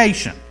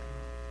purification.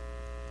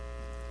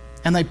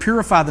 And they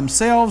purify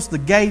themselves, the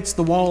gates,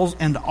 the walls,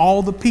 and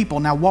all the people.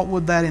 Now, what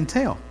would that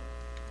entail?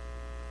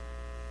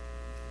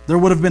 There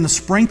would have been a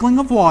sprinkling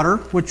of water,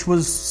 which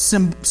was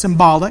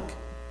symbolic.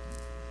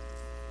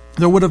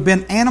 There would have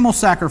been animal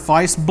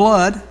sacrifice,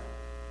 blood.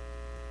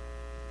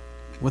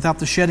 Without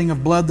the shedding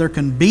of blood, there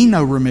can be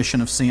no remission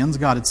of sins,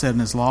 God had said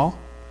in His law.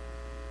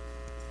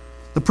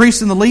 The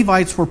priests and the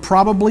Levites were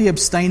probably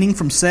abstaining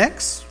from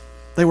sex.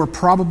 They were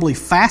probably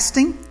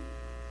fasting.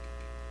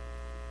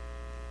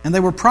 And they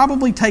were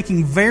probably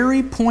taking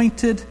very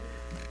pointed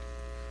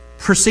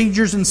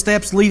procedures and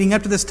steps leading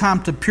up to this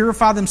time to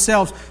purify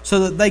themselves so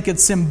that they could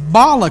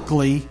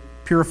symbolically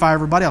purify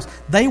everybody else.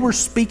 They were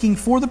speaking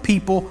for the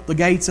people, the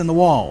gates, and the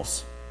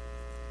walls.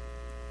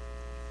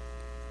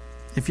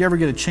 If you ever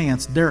get a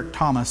chance, Derek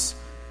Thomas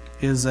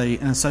is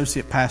an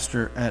associate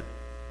pastor at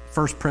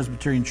First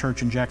Presbyterian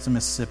Church in Jackson,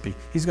 Mississippi.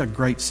 He's got a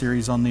great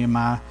series on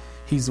Nehemiah.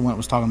 He's the one that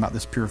was talking about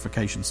this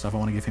purification stuff. I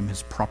want to give him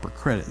his proper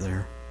credit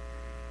there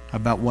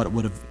about what it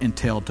would have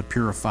entailed to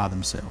purify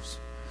themselves.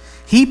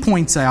 He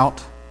points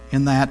out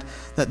in that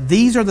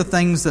these are the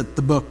things that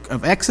the book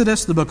of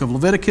Exodus, the book of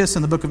Leviticus,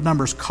 and the book of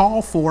Numbers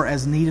call for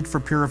as needed for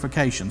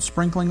purification.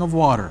 Sprinkling of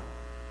water,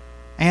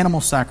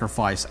 animal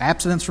sacrifice,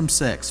 abstinence from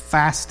sex,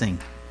 fasting,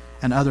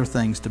 and other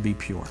things to be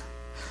pure.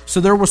 So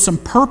there was some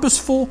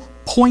purposeful,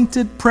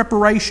 pointed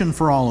preparation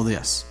for all of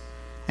this.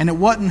 And it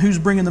wasn't who's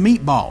bringing the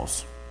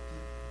meatballs.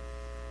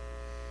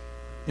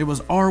 It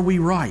was, are we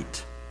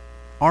right?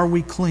 Are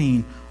we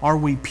clean? Are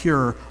we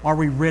pure? Are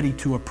we ready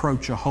to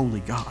approach a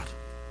holy God?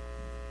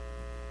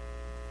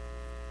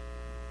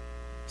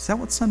 Is that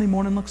what Sunday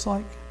morning looks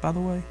like, by the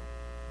way?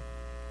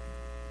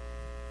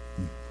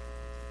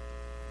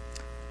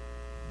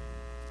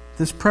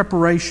 This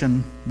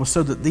preparation was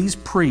so that these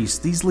priests,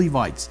 these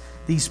Levites,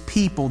 these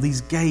people, these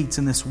gates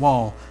and this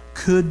wall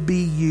could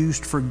be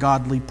used for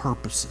godly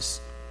purposes.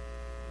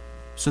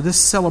 So this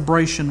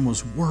celebration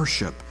was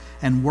worship,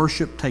 and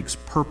worship takes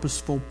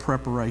purposeful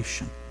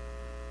preparation.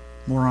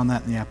 More on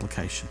that in the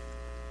application.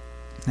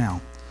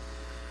 Now,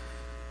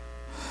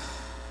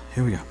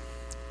 here we go.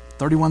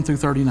 31 through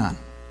 39.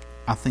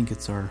 I think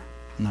it's our...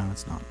 No,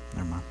 it's not.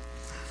 Never mind.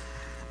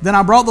 Then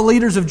I brought the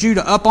leaders of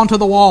Judah up onto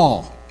the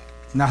wall.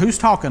 Now, who's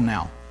talking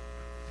now?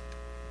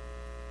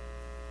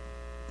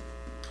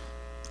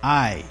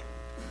 I.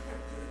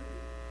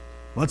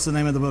 What's the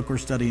name of the book we're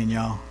studying,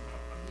 y'all?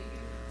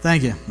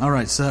 Thank you. All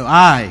right, so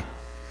I.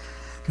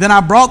 Then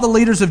I brought the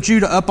leaders of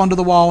Judah up onto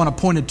the wall and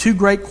appointed 2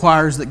 great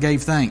choirs that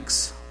gave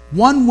thanks.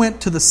 One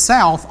went to the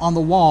south on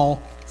the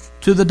wall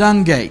to the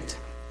dung gate.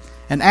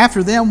 And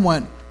after them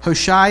went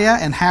Hoshea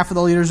and half of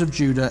the leaders of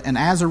Judah, and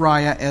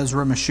Azariah,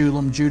 Ezra,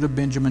 Meshullam, Judah,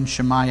 Benjamin,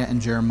 Shemaiah,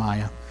 and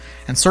Jeremiah.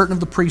 and certain of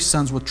the priest's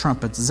sons with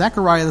trumpets,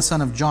 Zechariah the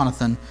son of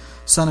Jonathan,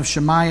 son of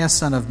Shemaiah,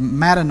 son of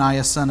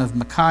Mattaniah, son of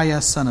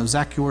Micaiah, son of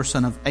Zacchur,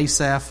 son of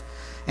Asaph,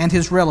 and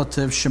his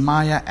relatives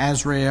Shemaiah,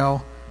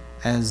 Azarel,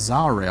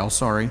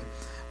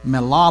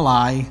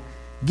 Melalai,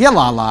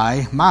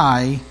 Gilalai,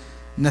 Mai,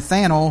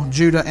 Nathanael,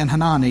 Judah, and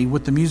Hanani,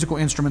 with the musical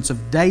instruments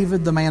of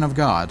David the man of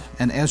God.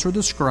 And Ezra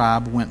the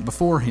scribe went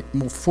before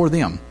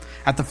them.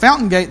 At the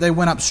fountain gate they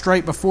went up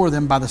straight before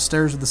them by the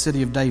stairs of the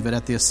city of David,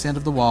 at the ascent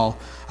of the wall,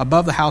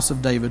 above the house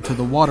of David, to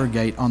the water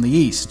gate on the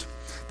east.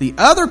 The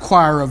other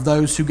choir of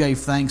those who gave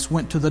thanks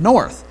went to the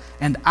north,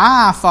 and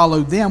I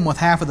followed them with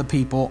half of the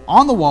people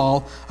on the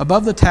wall,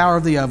 above the tower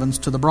of the ovens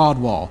to the broad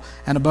wall,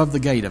 and above the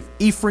gate of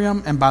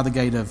Ephraim, and by the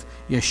gate of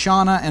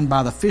Yeshana, and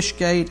by the fish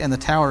gate, and the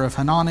tower of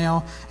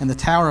Hananel, and the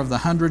tower of the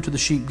 100 to the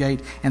sheep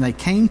gate, and they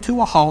came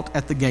to a halt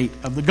at the gate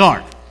of the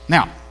guard.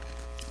 Now,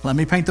 let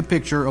me paint the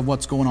picture of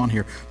what's going on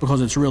here,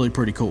 because it's really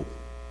pretty cool.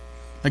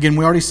 Again,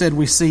 we already said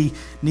we see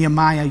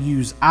Nehemiah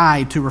use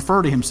I to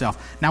refer to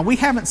himself. Now, we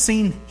haven't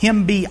seen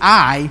him be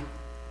I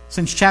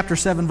since chapter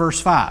 7, verse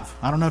 5.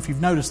 I don't know if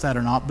you've noticed that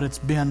or not, but it's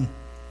been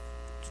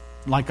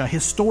like a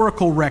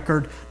historical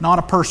record, not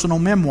a personal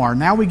memoir.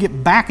 Now we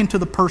get back into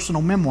the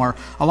personal memoir.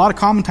 A lot of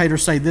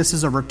commentators say this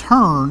is a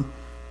return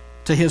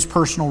to his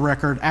personal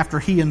record after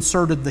he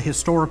inserted the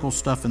historical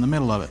stuff in the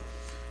middle of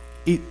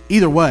it.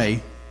 Either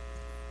way,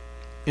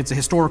 it's a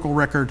historical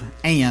record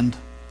and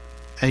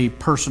a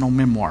personal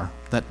memoir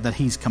that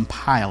he's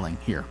compiling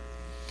here.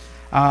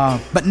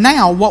 But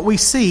now what we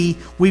see,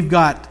 we've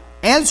got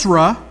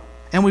Ezra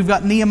and we've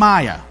got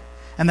Nehemiah.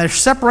 And they're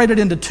separated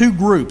into two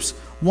groups.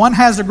 One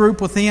has a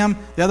group with him,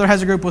 the other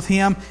has a group with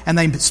him, and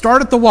they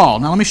start at the wall.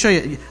 Now let me show you.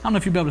 I don't know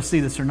if you'll be able to see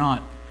this or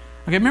not.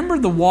 Okay, remember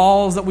the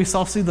walls that we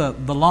saw? See the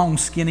long,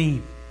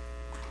 skinny?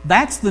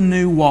 That's the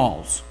new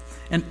walls.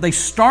 And they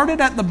started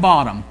at the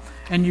bottom.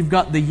 And you've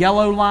got the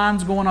yellow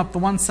lines going up the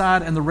one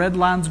side and the red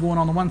lines going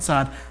on the one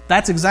side.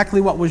 That's exactly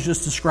what was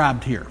just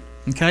described here.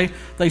 Okay?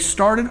 They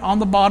started on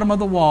the bottom of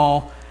the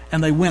wall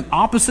and they went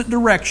opposite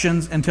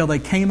directions until they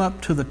came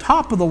up to the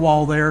top of the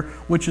wall there,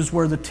 which is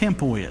where the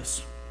temple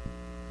is.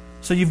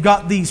 So you've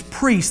got these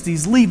priests,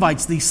 these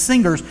Levites, these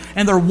singers,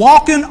 and they're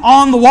walking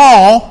on the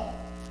wall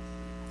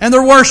and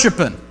they're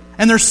worshiping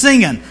and they're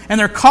singing and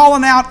they're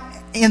calling out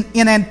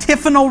in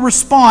antiphonal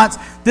response.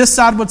 This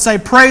side would say,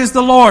 praise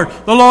the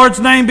Lord's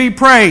name be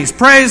praised,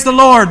 praise the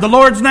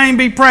Lord's name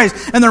be praised.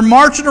 And they're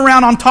marching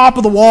around on top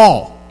of the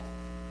wall.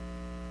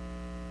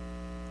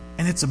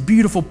 And it's a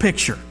beautiful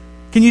picture.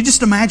 Can you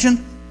just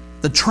imagine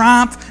the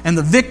triumph and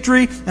the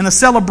victory and the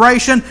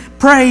celebration?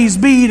 Praise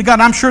be to God.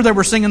 I'm sure they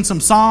were singing some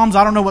psalms.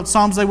 I don't know what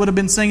psalms they would have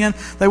been singing.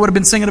 They would have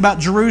been singing about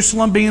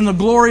Jerusalem being the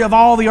glory of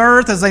all the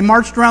earth as they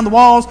marched around the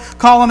walls,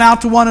 calling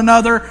out to one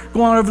another,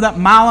 going over that 1.5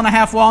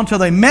 mile wall until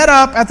they met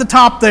up at the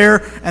top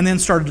there and then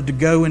started to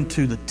go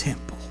into the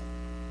temple.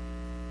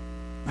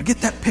 Now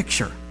get that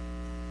picture.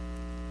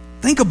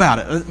 Think about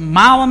it. 1.5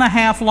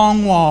 mile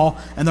long wall,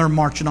 and they're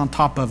marching on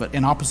top of it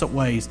in opposite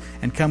ways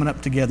and coming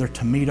up together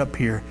to meet up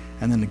here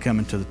and then to come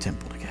into the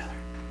temple together.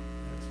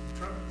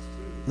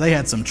 They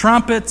had some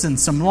trumpets and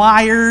some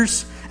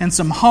lyres and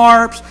some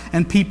harps,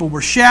 and people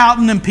were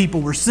shouting and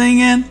people were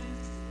singing.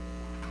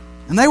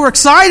 And they were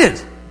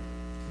excited.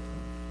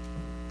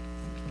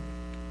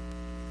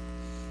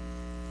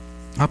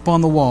 Up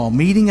on the wall,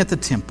 meeting at the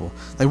temple.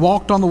 They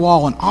walked on the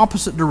wall in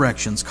opposite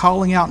directions,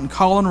 calling out in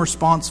call and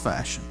response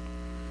fashion,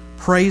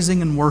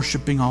 praising and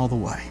worshiping all the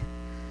way.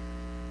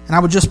 And I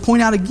would just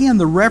point out again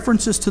the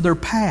references to their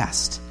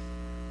past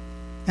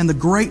and the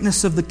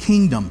greatness of the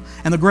kingdom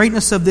and the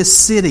greatness of this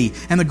city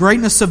and the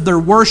greatness of their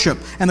worship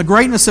and the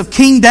greatness of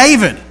King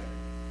David,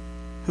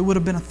 who would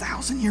have been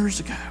 1,000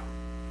 years ago.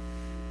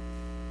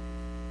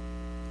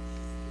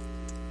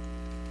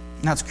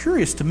 Now it's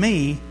curious to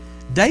me,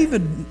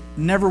 David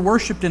never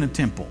worshipped in a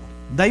temple.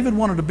 David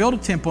wanted to build a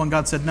temple, and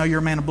God said, no, you're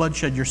a man of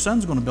bloodshed, your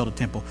son's going to build a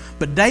temple.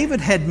 But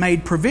David had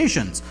made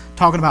provisions,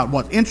 talking about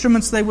what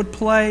instruments they would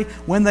play,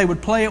 when they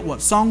would play it, what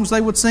songs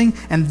they would sing,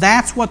 and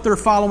that's what they're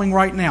following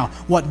right now.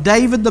 What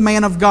David, the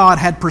man of God,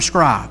 had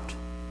prescribed.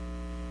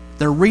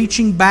 They're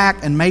reaching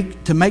back and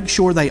to make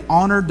sure they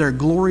honored their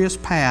glorious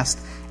past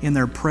in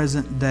their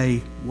present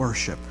day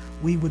worship.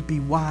 We would be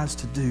wise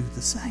to do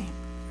the same.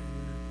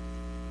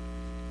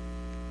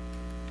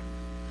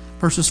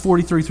 Verses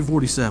 43 through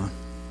 47.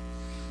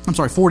 I'm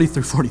sorry, 40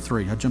 through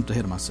 43. I jumped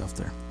ahead of myself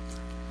there.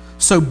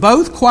 So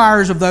both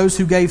choirs of those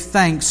who gave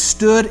thanks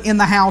stood in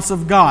the house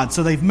of God.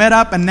 So they've met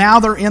up and now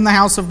they're in the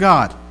house of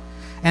God.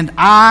 And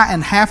I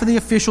and half of the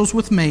officials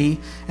with me,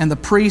 and the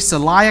priests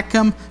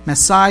Eliakim,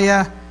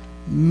 Messiah,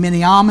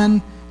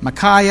 Miniamin,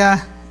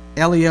 Micaiah,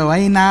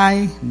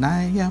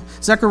 Elioenai,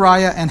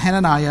 Zechariah, and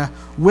Hananiah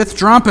with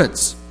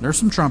trumpets. There's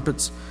some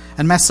trumpets.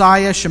 And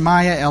Messiah,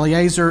 Shemaiah,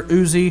 Eleazar,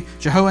 Uzi,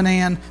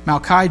 Jehohanan,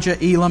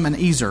 Malchijah, Elam, and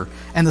Ezer.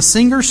 And the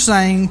singers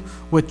sang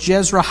with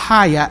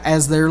Jezrahiah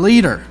as their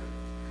leader.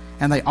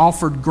 And they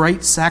offered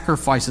great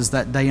sacrifices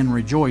that day and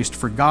rejoiced,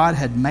 for God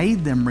had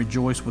made them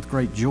rejoice with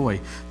great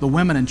joy. The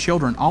women and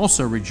children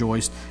also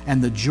rejoiced,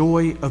 and the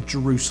joy of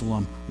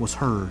Jerusalem was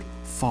heard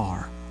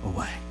far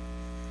away.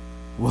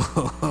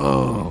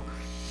 Whoa.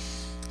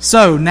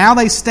 So now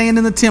they stand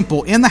in the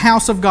temple, in the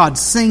house of God,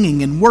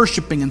 singing and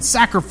worshiping and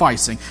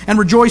sacrificing and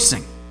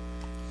rejoicing.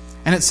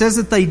 And it says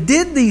that they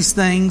did these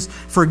things,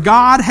 for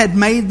God had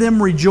made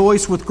them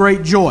rejoice with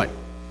great joy.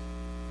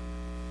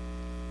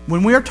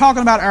 When we are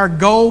talking about our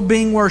goal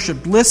being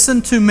worshiped,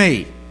 listen to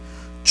me.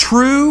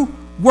 True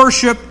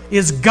worship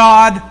is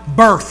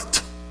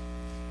God-birthed.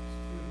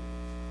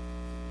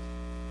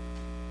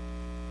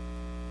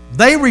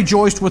 They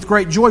rejoiced with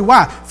great joy.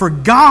 Why? For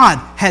God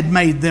had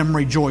made them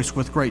rejoice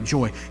with great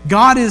joy.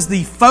 God is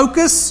the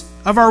focus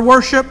of our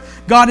worship.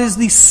 God is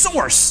the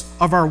source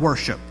of our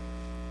worship.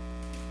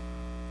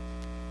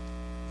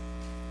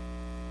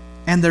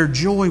 And their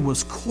joy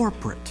was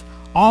corporate.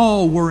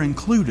 All were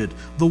included.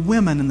 The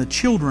women and the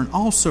children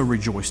also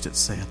rejoiced, it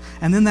said.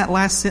 And then that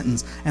last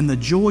sentence, and the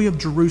joy of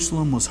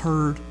Jerusalem was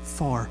heard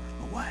far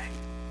away.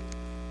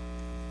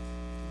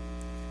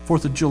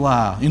 4th of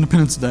July,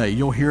 Independence Day,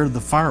 you'll hear the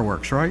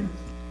fireworks, right?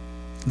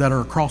 That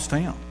are across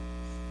town.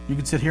 You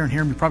can sit here and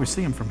hear them. You probably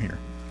see them from here.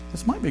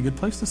 This might be a good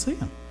place to see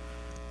them.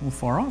 A little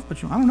far off, but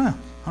I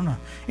don't know.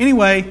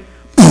 Anyway,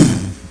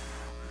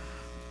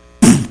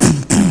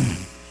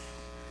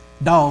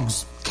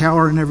 dogs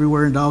cowering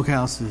everywhere in dog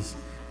houses.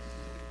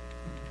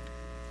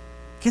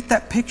 Get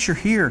that picture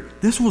here.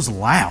 This was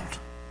loud.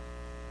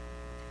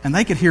 And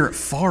they could hear it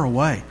far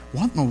away.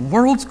 What in the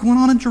world's going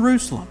on in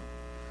Jerusalem?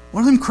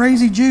 What are them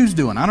crazy Jews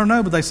doing? I don't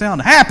know, but they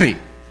sound happy.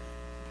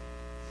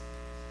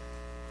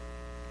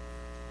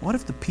 What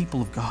if the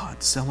people of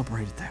God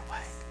celebrated that way?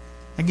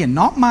 Again,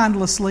 not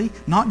mindlessly,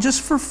 not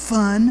just for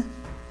fun,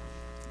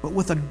 but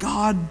with a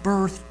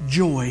God-birthed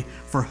joy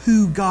for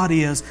who God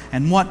is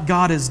and what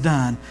God has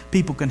done.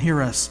 People can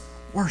hear us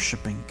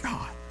worshiping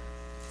God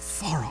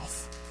far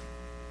off.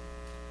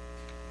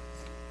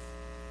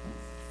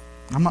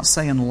 I'm not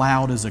saying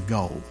loud is a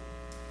goal,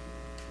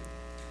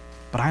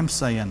 but I'm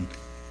saying,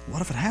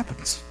 what if it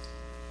happens?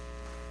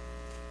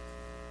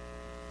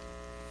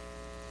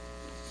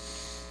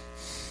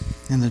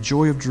 And the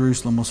joy of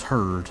Jerusalem was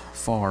heard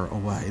far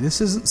away.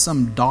 This isn't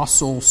some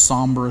docile,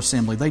 somber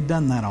assembly. They'd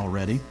done that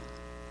already.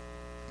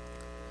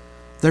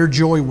 Their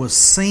joy was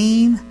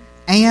seen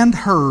and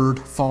heard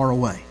far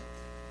away.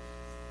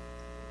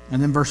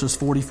 And then verses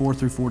 44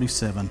 through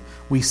 47,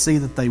 we see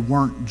that they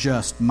weren't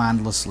just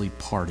mindlessly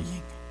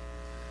partying.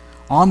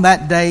 On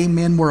that day,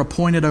 men were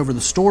appointed over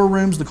the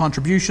storerooms, the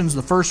contributions,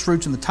 the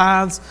firstfruits, and the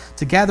tithes,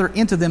 to gather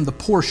into them the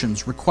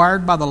portions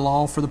required by the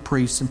law for the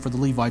priests and for the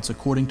Levites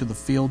according to the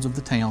fields of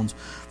the towns.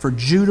 For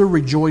Judah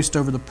rejoiced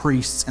over the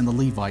priests and the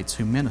Levites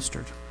who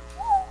ministered.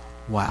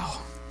 Wow.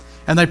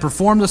 And they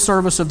performed the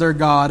service of their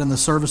God and the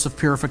service of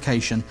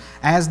purification,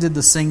 as did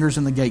the singers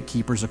and the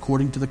gatekeepers,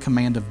 according to the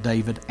command of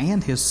David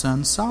and his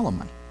son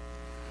Solomon.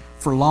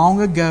 For long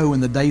ago, in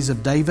the days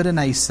of David and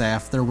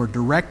Asaph, there were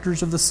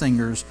directors of the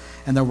singers,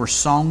 and there were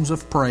songs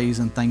of praise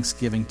and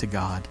thanksgiving to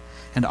God.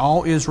 And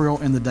all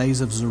Israel in the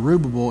days of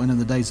Zerubbabel and in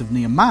the days of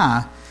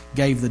Nehemiah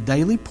gave the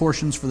daily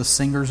portions for the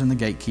singers and the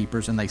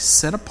gatekeepers, and they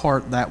set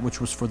apart that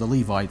which was for the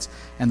Levites,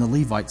 and the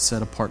Levites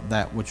set apart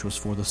that which was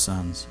for the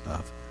sons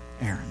of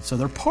Aaron. So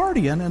they're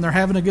partying and they're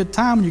having a good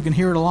time, and you can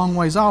hear it a long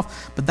ways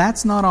off, but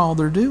that's not all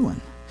they're doing.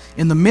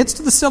 In the midst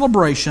of the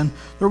celebration,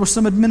 there was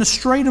some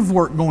administrative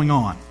work going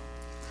on.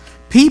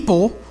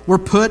 People were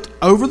put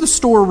over the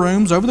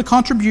storerooms, over the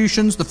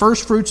contributions, the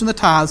first fruits and the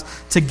tithes,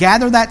 to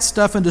gather that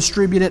stuff and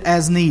distribute it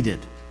as needed.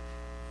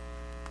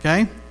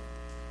 Okay?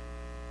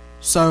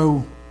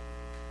 So,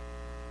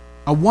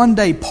 a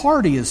one-day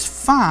party is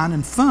fine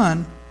and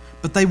fun,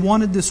 but they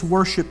wanted this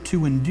worship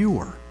to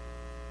endure.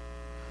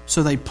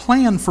 So they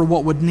planned for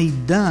what would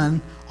need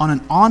done on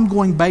an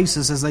ongoing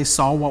basis as they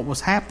saw what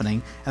was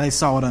happening and they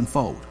saw it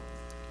unfold.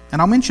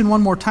 And I'll mention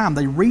one more time,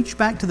 they reached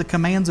back to the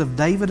commands of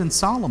David and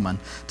Solomon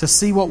to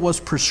see what was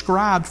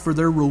prescribed for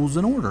their rules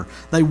and order.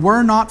 They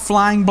were not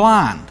flying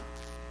blind.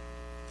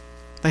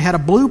 They had a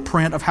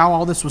blueprint of how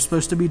all this was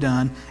supposed to be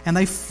done, and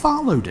they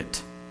followed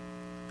it.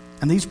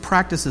 And these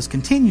practices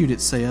continued, it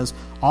says,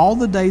 all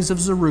the days of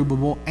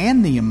Zerubbabel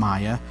and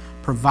Nehemiah,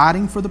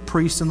 providing for the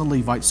priests and the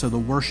Levites so the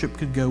worship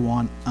could go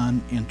on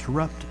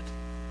uninterrupted.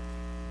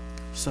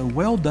 So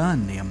well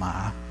done,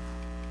 Nehemiah.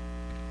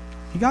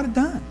 You got it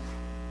done.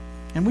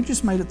 And we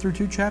just made it through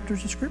 2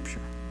 chapters of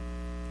Scripture.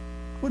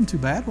 Wasn't too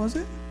bad, was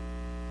it?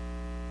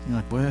 You're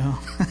like,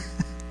 well.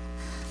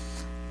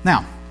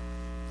 Now,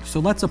 so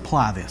let's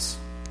apply this,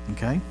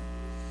 okay?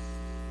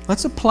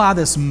 Let's apply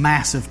this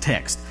massive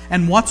text.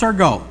 And what's our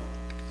goal?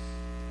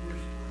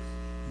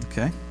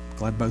 Okay,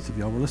 glad both of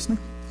y'all were listening.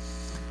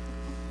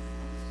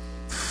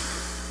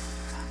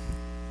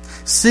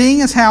 Seeing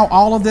as how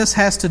all of this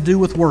has to do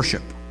with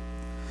worship,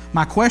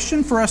 my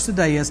question for us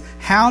today is,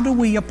 how do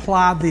we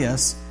apply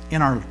this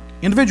in our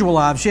individual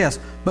lives, yes,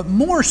 but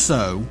more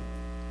so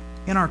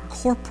in our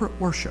corporate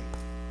worship?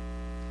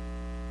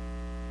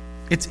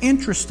 It's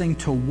interesting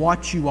to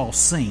watch you all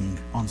sing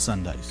on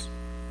Sundays.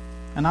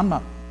 And I'm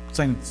not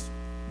saying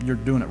you're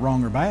doing it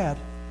wrong or bad,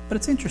 but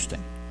it's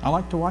interesting. I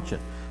like to watch it.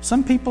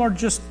 Some people are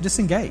just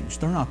disengaged.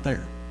 They're not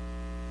there.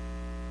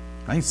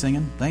 They ain't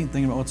singing. They ain't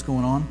thinking about what's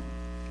going on.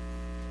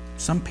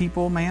 Some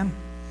people, man,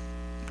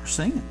 are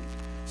singing.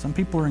 Some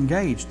people are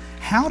engaged.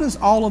 How does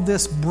all of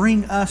this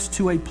bring us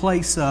to a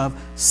place of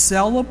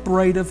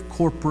celebrative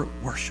corporate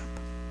worship?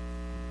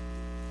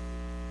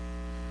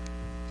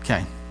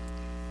 Okay.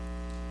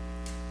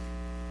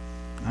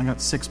 I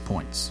got 6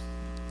 points.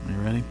 Are you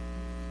ready?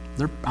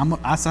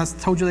 I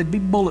told you they'd be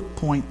bullet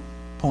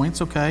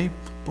points, okay?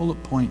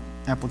 Bullet point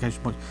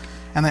application points.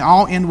 And they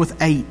all end with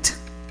 8.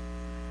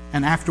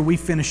 And after we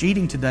finish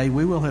eating today,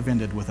 we will have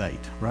ended with 8,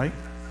 right?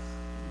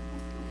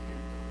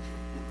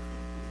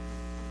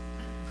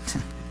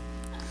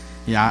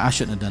 Yeah, I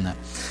shouldn't have done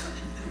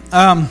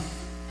that.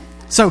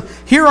 So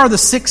here are the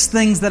 6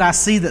 things that I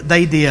see that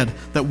they did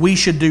that we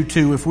should do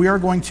too if we are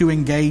going to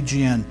engage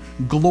in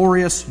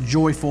glorious,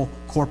 joyful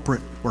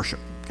corporate worship.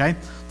 Okay?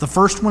 The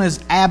first one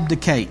is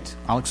abdicate.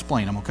 I'll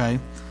explain them, okay?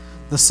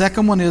 The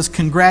second one is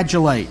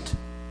congratulate,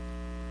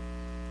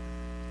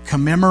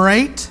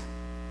 commemorate,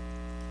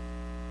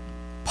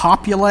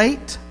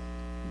 populate,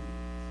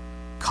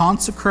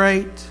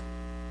 consecrate.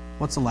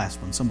 What's the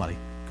last one? Somebody.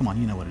 Come on,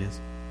 you know what it is.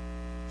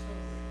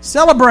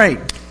 Celebrate.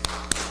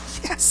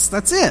 Yes,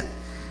 that's it.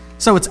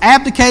 So it's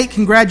abdicate,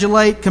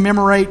 congratulate,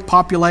 commemorate,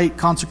 populate,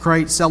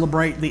 consecrate,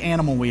 celebrate the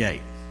animal we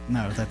ate.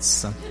 No,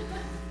 that's...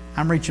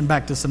 I'm reaching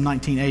back to some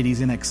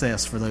 1980s in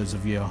excess for those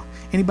of you.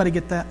 Anybody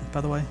get that, by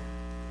the way?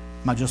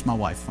 Just my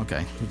wife.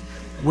 Okay.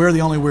 We're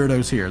the only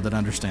weirdos here that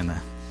understand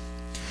that.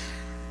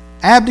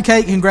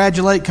 Abdicate,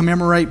 congratulate,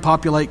 commemorate,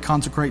 populate,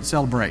 consecrate,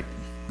 celebrate.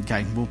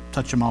 Okay, we'll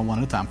touch them all one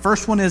at a time.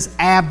 First one is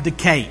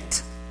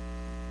abdicate.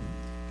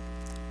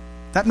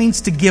 That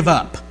means to give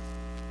up.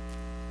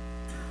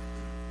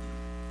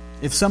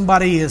 If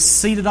somebody is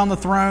seated on the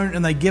throne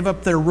and they give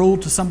up their rule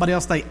to somebody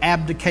else, they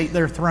abdicate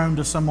their throne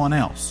to someone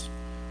else.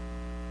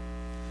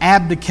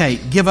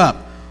 Abdicate, give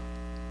up.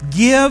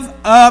 Give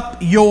up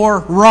your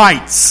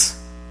rights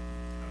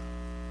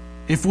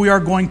if we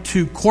are going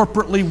to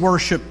corporately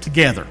worship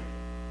together.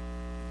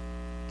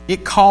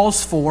 It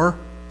calls for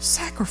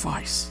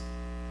sacrifice.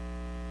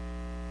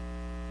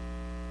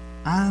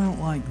 I don't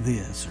like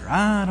this, or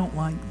I don't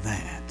like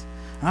that.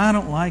 I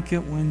don't like it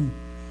when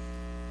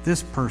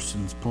this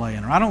person's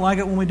playing, or I don't like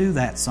it when we do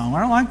that song.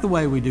 I don't like the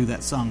way we do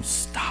that song.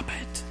 Stop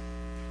it.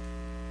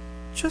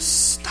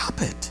 Just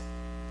stop it.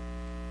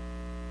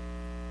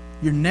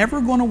 You're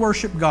never going to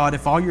worship God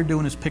if all you're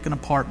doing is picking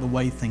apart the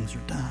way things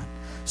are done.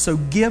 So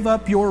give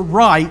up your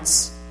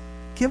rights,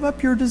 give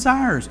up your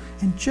desires,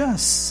 and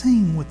just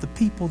sing with the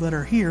people that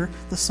are here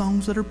the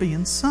songs that are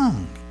being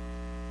sung.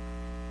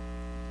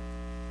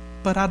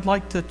 But I'd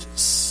like to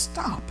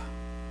stop.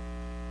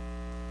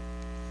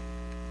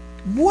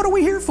 What are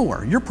we here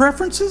for? Your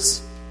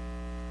preferences?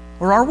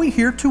 Or are we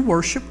here to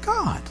worship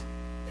God?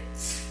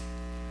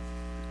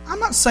 I'm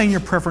not saying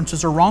your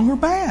preferences are wrong or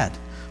bad.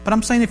 But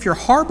I'm saying if you're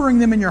harboring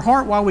them in your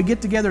heart while we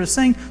get together to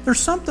sing, there's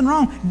something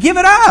wrong. Give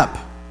it up.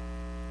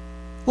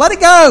 Let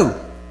it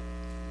go.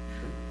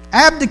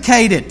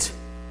 Abdicate it.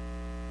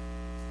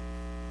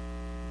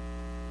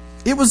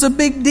 It was a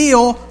big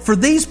deal for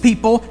these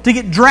people to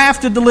get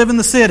drafted to live in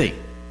the city.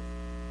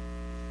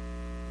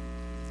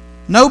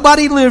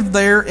 Nobody lived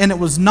there, and it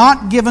was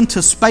not given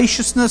to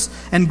spaciousness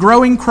and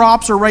growing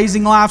crops or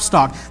raising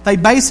livestock. They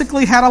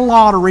basically had a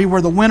lottery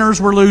where the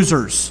winners were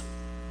losers.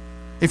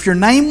 If your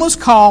name was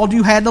called,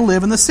 you had to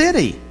live in the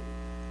city.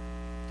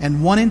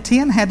 And 1 in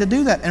 10 had to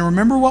do that. And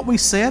remember what we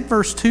said,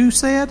 verse 2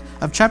 said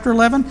of chapter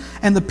 11?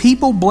 And the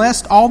people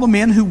blessed all the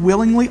men who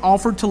willingly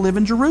offered to live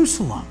in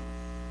Jerusalem.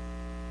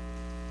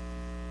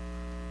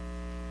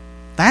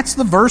 That's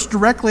the verse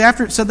directly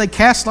after it said they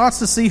cast lots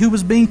to see who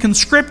was being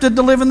conscripted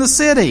to live in the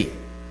city.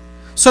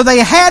 So they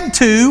had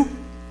to,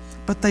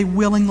 but they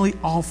willingly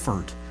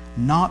offered,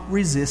 not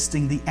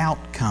resisting the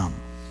outcome.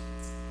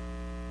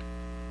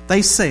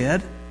 They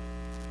said,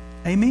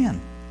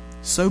 amen.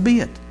 So be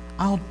it.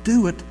 I'll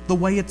do it the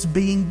way it's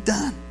being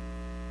done.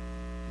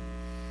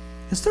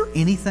 Is there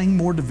anything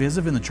more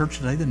divisive in the church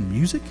today than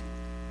music?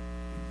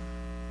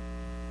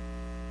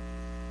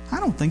 I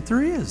don't think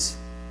there is.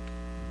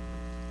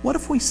 What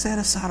if we set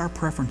aside our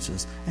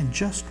preferences and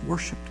just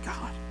worshiped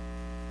God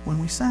when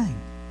we sang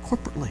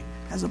corporately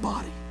as a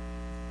body?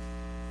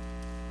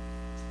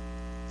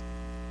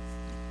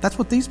 That's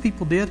what these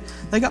people did.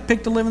 They got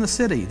picked to live in the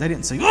city. They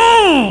didn't say,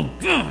 oh,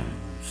 God,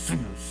 sing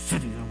in the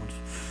city.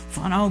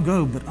 Fine, I'll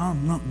go, but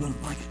I'm not going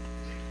to like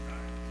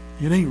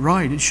it. It ain't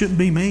right. It shouldn't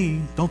be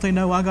me. Don't they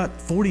know I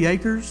got 40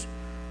 acres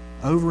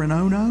over in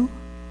Ono?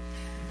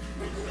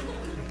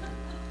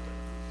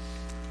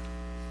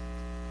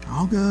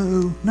 I'll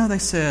go. No, they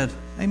said,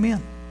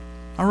 amen.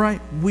 All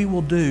right, we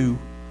will do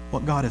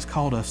what God has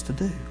called us to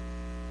do.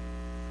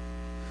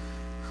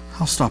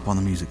 I'll stop on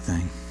the music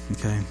thing,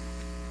 okay?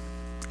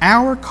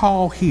 Our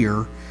call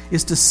here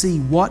is to see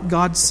what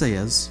God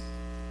says,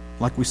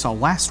 like we saw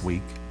last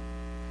week,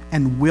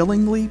 and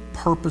willingly,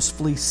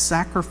 purposefully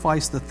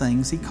sacrifice the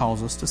things He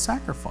calls us to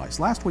sacrifice.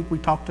 Last week we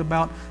talked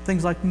about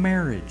things like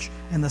marriage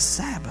and the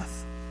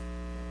Sabbath,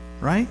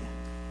 right?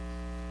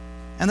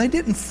 And they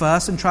didn't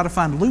fuss and try to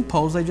find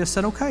loopholes. They just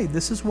said, okay,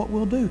 this is what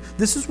we'll do.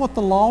 This is what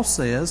the law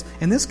says.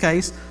 In this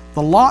case,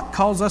 the lot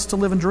calls us to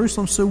live in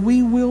Jerusalem, so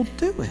we will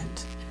do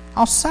it.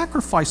 I'll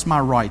sacrifice my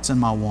rights and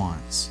my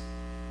wants.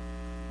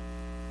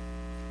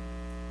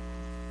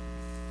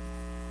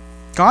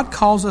 God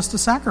calls us to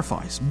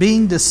sacrifice.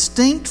 Being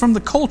distinct from the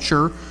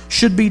culture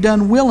should be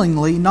done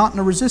willingly, not in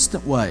a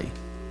resistant way.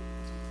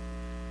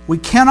 We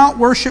cannot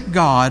worship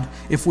God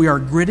if we are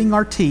gritting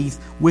our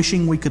teeth,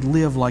 wishing we could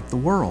live like the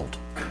world,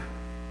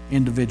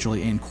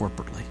 individually and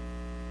corporately.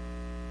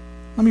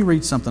 Let me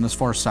read something as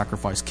far as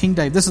sacrifice. King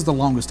David, this is the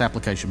longest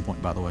application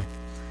point, by the way.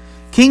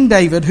 King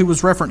David, who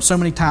was referenced so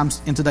many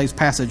times in today's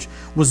passage,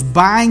 was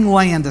buying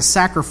land to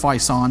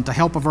sacrifice on to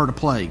help avert a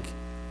plague.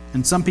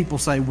 And some people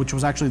say, which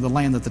was actually the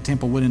land that the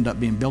temple would end up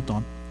being built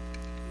on.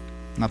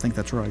 And I think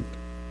that's right.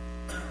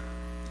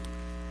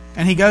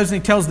 And he goes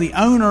and he tells the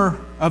owner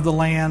of the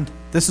land,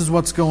 this is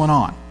what's going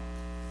on.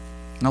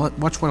 Now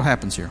watch what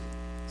happens here.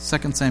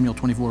 2 Samuel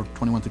 24,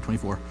 21 through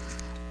 24.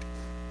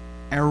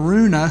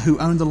 Araunah, who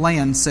owned the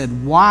land,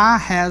 said, why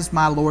has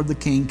my lord the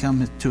king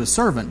come to his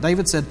servant?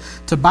 David said,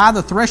 to buy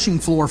the threshing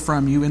floor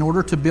from you in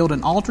order to build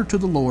an altar to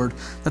the Lord,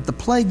 that the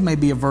plague may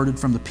be averted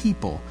from the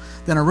people.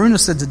 Then Araunah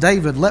said to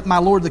David, let my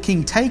lord the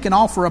king take and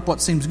offer up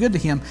what seems good to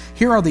him.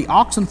 Here are the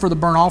oxen for the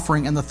burnt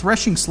offering, and the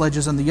threshing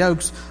sledges and the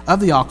yokes of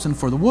the oxen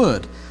for the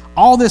wood.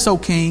 All this, O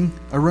king,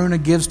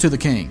 Araunah gives to the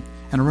king.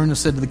 And Araunah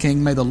said to the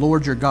king, may the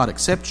Lord your God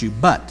accept you.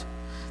 But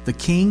the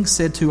king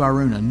said to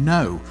Araunah,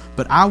 no,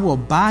 but I will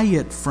buy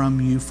it from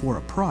you for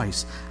a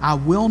price. I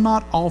will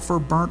not offer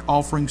burnt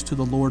offerings to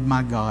the Lord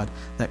my God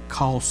that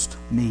cost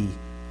me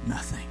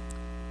nothing.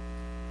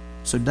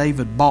 So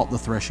David bought the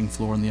threshing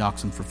floor and the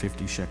oxen for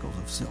 50 shekels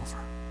of silver.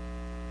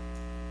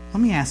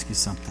 Let me ask you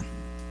something.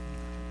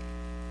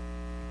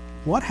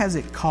 What has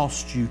it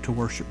cost you to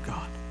worship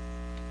God?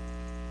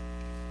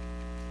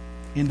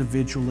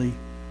 Individually,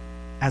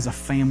 as a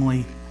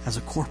family, as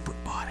a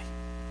corporate body.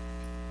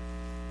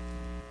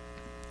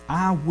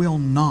 I will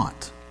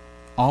not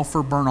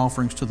offer burnt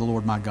offerings to the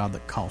Lord my God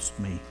that cost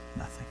me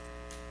nothing.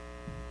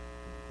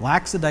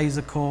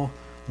 Lackadaisical,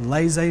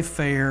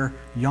 laissez-faire,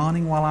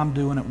 yawning while I'm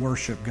doing it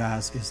worship,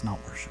 guys, is not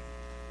worship.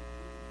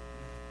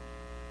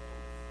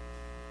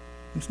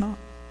 It's not.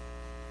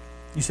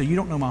 You say, you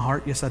don't know my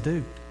heart. Yes, I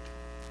do.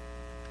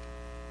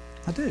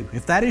 I do.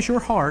 If that is your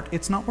heart,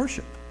 it's not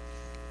worship.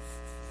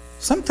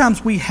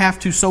 Sometimes we have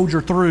to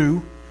soldier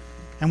through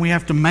and we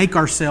have to make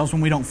ourselves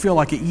when we don't feel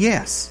like it.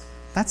 Yes,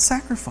 that's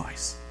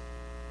sacrifice.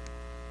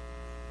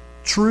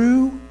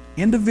 True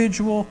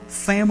individual,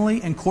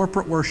 family, and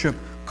corporate worship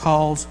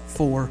calls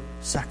for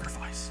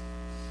sacrifice.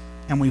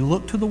 And we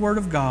look to the Word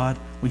of God,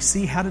 we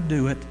see how to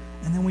do it,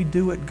 and then we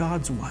do it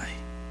God's way.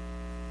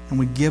 And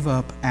we give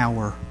up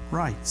our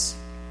rights.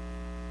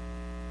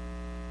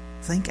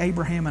 Think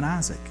Abraham and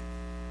Isaac.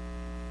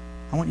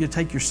 I want you to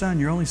take your son,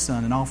 your only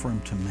son, and offer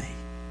him to me.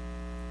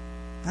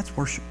 That's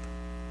worship.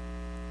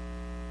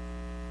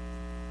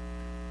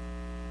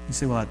 You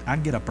say, well,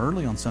 I'd get up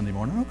early on Sunday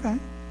morning.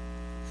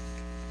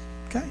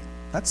 Okay,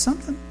 that's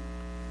something.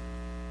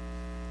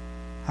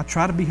 I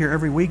try to be here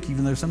every week,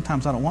 even though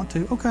sometimes I don't want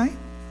to. Okay,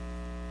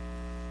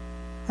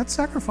 that's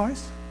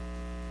sacrifice.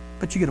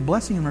 But you get a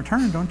blessing in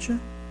return, don't you?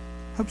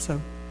 Hope so.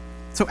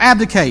 So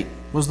abdicate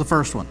was the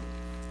first one.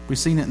 We've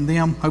seen it in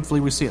them.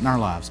 Hopefully we see it in our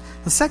lives.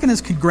 The second is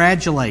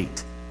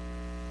congratulate.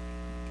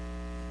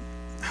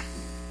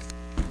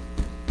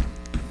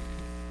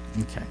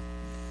 Okay.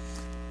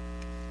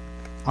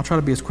 I'll try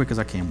to be as quick as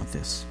I can with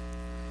this.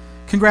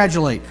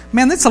 Congratulate.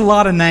 Man, that's a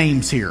lot of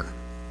names here.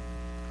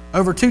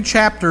 Over 2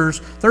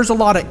 chapters, there's a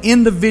lot of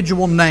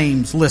individual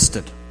names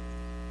listed.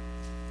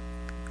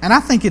 And I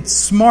think it's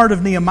smart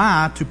of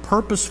Nehemiah to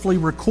purposefully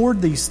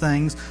record these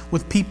things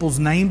with people's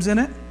names in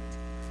it.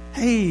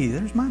 Hey,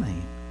 there's my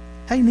name.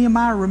 Hey,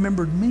 Nehemiah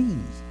remembered me.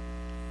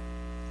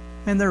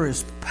 And there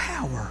is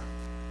power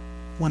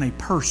when a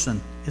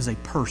person is a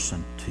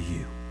person to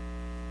you.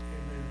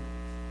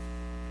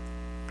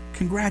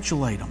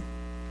 Congratulate them.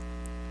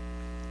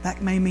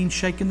 That may mean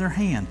shaking their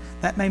hand.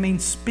 That may mean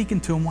speaking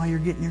to them while you're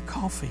getting your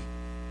coffee.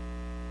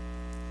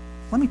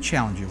 Let me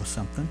challenge you with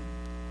something.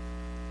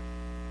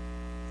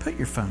 Put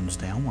your phones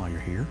down while you're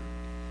here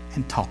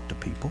and talk to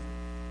people.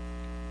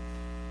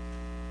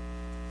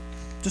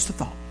 Just a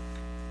thought.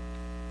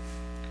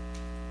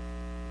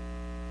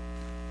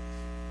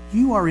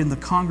 You are in the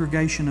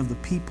congregation of the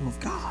people of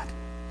God.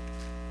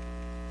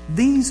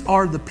 These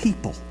are the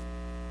people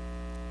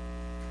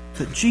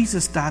that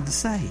Jesus died to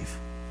save.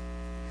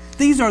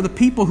 These are the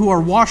people who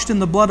are washed in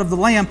the blood of the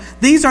Lamb.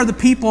 These are the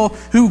people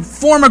who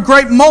form a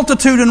great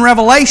multitude in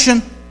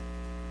Revelation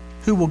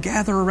who will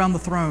gather around the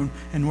throne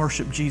and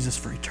worship Jesus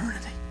for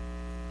eternity.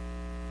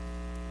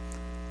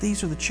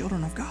 These are the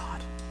children of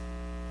God.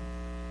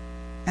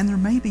 And there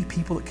may be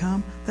people that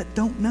come that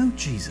don't know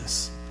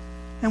Jesus.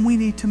 And we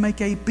need to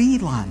make a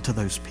beeline to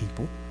those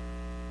people,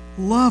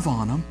 love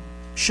on them,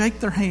 shake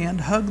their hand,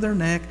 hug their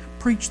neck,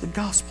 preach the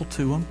gospel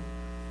to them,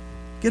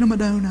 get them a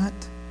donut.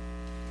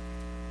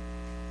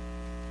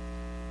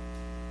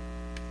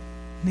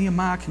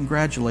 Nehemiah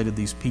congratulated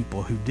these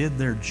people who did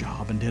their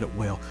job and did it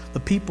well, the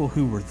people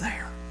who were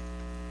there.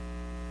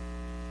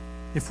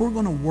 If we're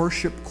going to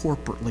worship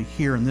corporately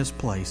here in this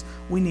place,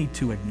 we need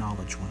to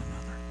acknowledge one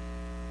another.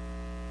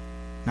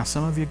 Now,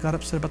 some of you got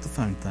upset about the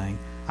phone thing.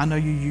 I know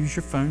you use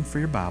your phone for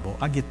your Bible.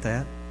 I get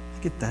that.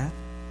 I get that.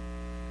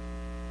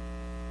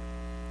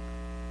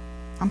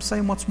 I'm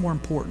saying what's more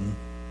important,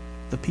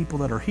 the people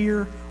that are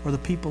here or the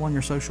people on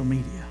your social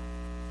media?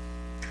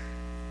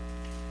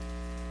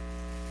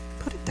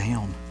 Put it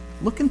down.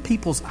 Look in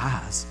people's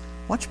eyes.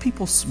 Watch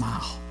people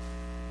smile.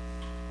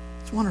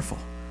 It's wonderful.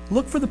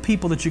 Look for the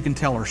people that you can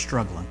tell are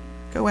struggling.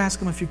 Go ask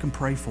them if you can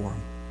pray for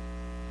them.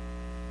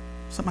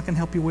 Something I can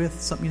help you with?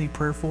 Something you need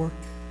prayer for?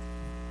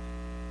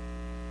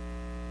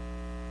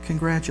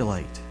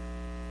 Congratulate.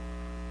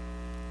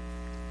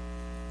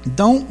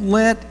 Don't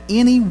let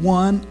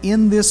anyone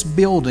in this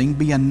building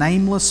be a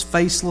nameless,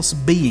 faceless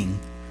being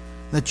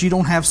that you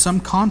don't have some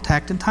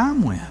contact and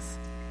time with.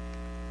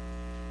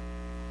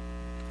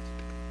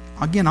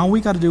 Again, all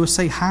we got to do is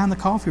say hi in the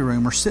coffee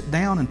room or sit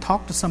down and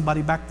talk to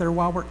somebody back there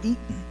while we're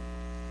eating.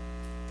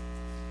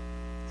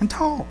 And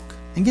talk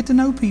and get to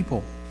know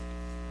people.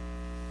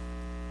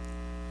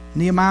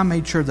 Nehemiah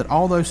made sure that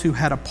all those who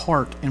had a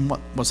part in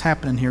what was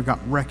happening here got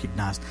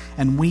recognized.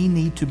 And we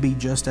need to be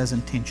just as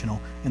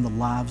intentional in the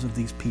lives of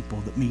these people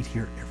that meet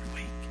here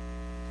every week.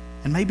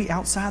 And maybe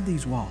outside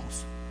these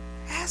walls.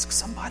 Ask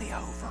somebody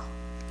over.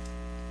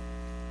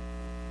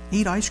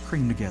 Eat ice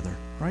cream together.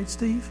 Right,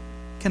 Steve?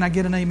 Can I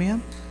get an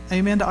amen?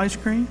 Amen to ice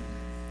cream?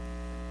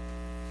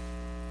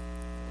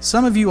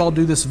 Some of you all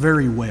do this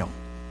very well.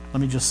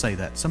 Let me just say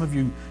that. Some of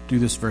you do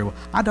this very well.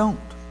 I don't.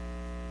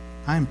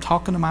 I am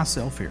talking to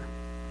myself here.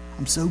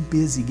 I'm so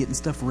busy getting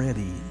stuff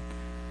ready.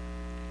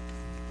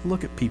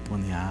 Look at people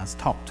in the eyes.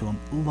 Talk to them.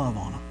 Love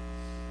on them.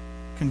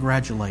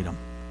 Congratulate them.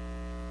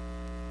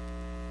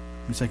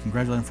 You say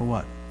congratulate them for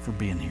what? For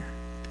being here.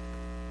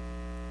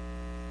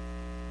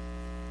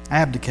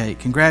 Abdicate.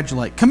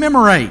 Congratulate.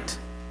 Commemorate.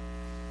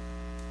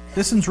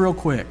 This one's real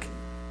quick.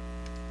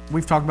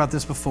 We've talked about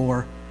this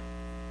before.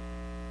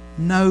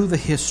 Know the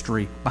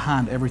history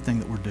behind everything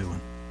that we're doing.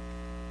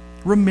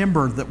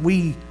 Remember that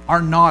we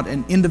are not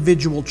an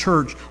individual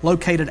church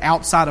located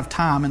outside of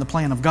time in the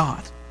plan of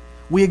God.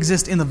 We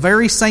exist in the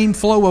very same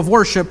flow of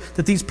worship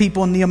that these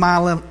people in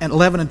Nehemiah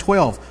 11 and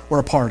 12 were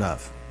a part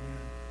of.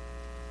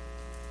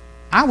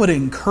 I would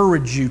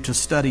encourage you to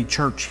study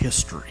church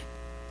history.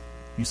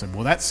 You said,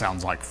 well, that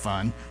sounds like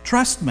fun.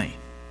 Trust me.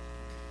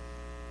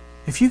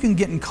 If you can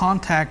get in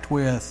contact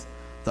with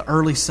the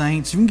early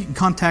saints, if you can get in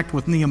contact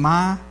with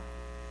Nehemiah,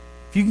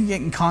 if you can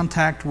get in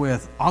contact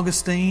with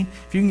Augustine,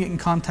 if you can get in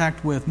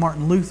contact with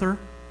Martin Luther,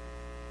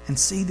 and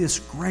see this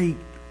great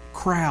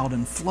crowd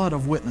and flood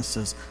of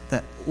witnesses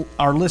that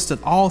are listed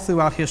all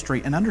throughout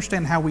history, and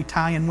understand how we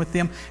tie in with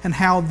them and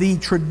how the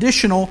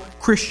traditional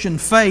Christian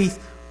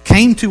faith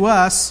came to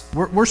us.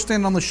 We're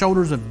standing on the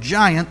shoulders of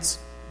giants.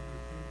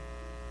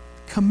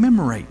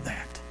 Commemorate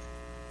that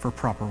for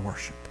proper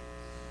worship.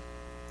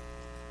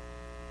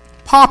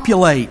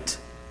 Populate.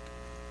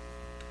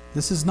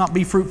 This is not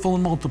be fruitful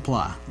and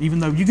multiply, even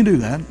though you can do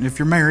that if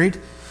you're married.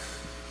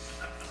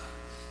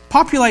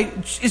 Populate,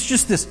 it's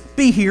just this.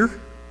 Be here.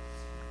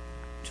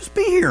 Just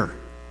be here.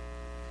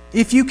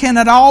 If you can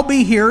at all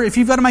be here, if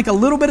you've got to make a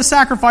little bit of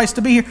sacrifice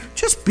to be here,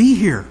 just be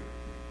here.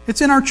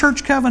 It's in our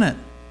church covenant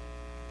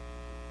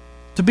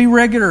to be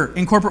regular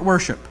in corporate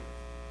worship,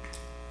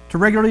 to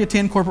regularly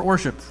attend corporate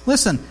worship.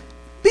 Listen,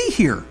 be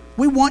here.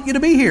 We want you to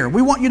be here.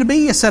 We want you to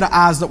be a set of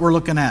eyes that we're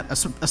looking at,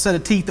 a set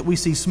of teeth that we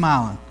see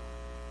smiling.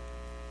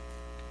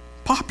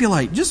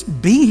 Populate.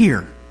 Just be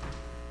here.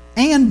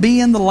 And be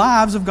in the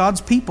lives of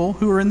God's people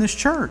who are in this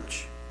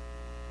church.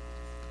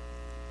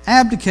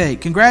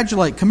 Abdicate,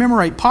 congratulate,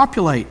 commemorate,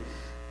 populate.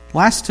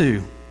 Last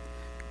two.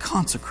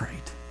 Consecrate.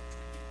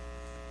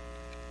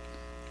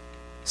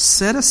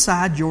 Set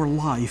aside your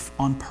life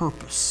on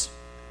purpose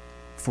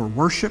for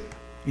worship,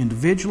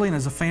 individually and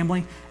as a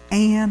family,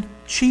 and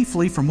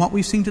chiefly, from what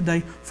we've seen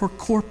today, for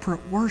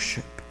corporate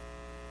worship.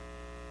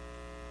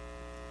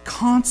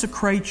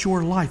 Consecrate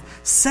your life.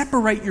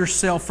 Separate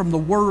yourself from the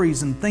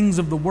worries and things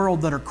of the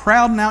world that are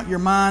crowding out your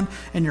mind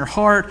and your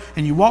heart,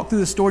 and you walk through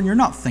the store and you're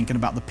not thinking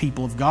about the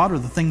people of God or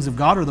the things of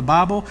God or the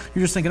Bible.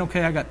 You're just thinking,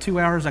 okay, I got 2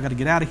 hours, I got to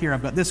get out of here,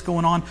 I've got this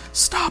going on.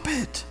 Stop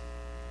it.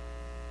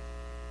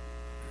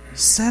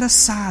 Set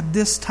aside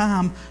this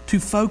time to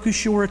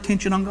focus your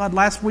attention on God.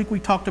 Last week we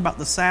talked about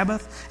the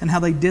Sabbath and how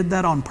they did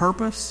that on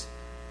purpose.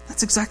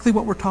 That's exactly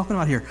what we're talking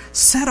about here.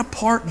 Set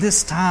apart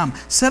this time.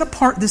 Set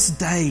apart this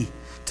day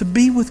to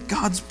be with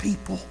God's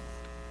people.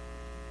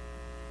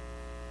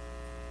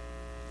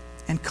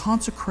 And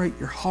consecrate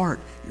your heart,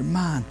 your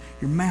mind,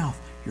 your mouth,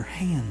 your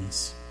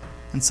hands.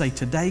 And say,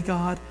 today,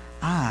 God,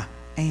 I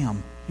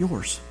am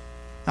yours.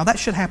 Now that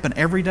should happen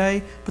every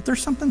day, but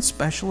there's something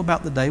special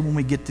about the day when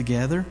we get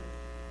together.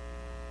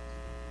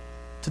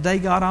 Today,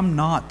 God, I'm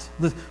not.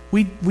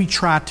 We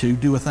try to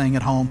do a thing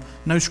at home,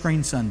 no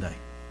screen Sunday.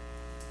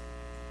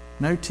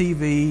 No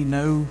TV,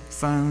 no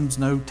phones,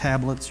 no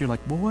tablets. You're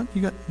like, well, what?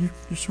 You're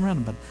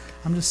surrounded by it.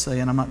 I'm just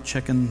saying, I'm not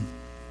checking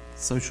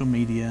social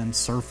media and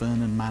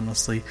surfing and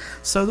mindlessly,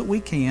 so that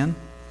we can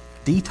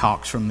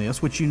detox from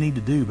this, which you need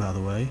to do, by the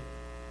way,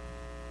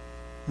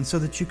 and so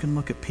that you can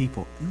look at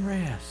people and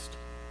rest.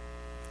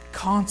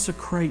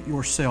 Consecrate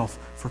yourself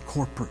for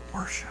corporate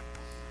worship.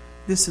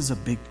 This is a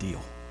big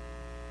deal.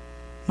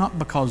 Not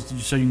because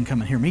so you can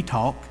come and hear me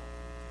talk.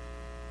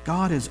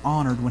 God is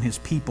honored when His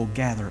people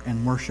gather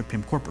and worship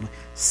Him corporately.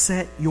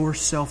 Set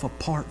yourself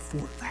apart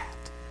for that.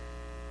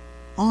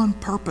 On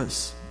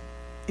purpose.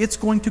 It's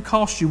going to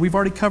cost you. We've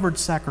already covered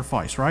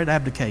sacrifice, right?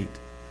 Abdicate.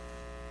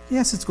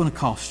 Yes, it's going to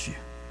cost you.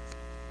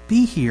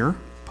 Be here,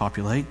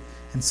 populate,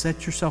 and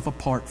set yourself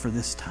apart for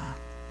this time.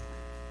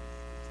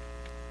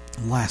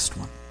 Last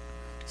one.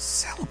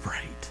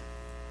 Celebrate.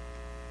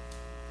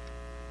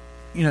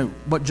 You know,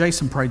 what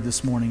Jason prayed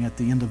this morning at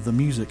the end of the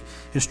music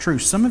is true.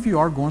 Some of you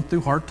are going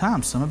through hard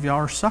times. Some of you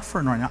are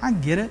suffering right now. I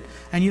get it.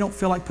 And you don't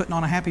feel like putting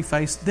on a happy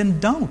face. Then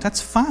don't. That's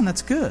fine.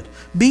 That's good.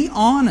 Be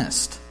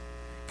honest.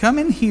 Come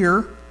in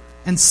here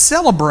and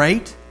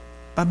celebrate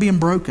by being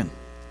broken,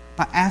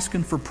 by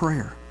asking for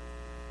prayer.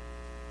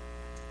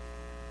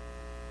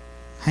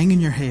 Hanging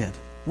your head,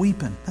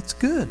 weeping. That's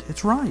good.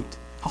 It's right.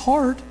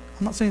 Hard.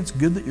 I'm not saying it's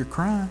good that you're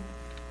crying,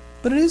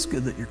 but it is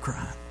good that you're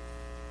crying.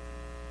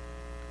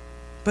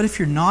 But if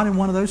you're not in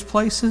one of those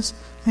places,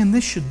 man,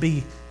 this should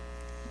be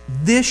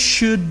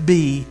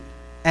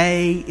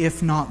a,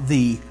 if not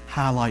the,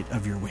 highlight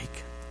of your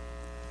week.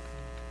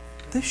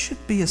 This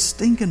should be a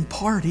stinking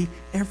party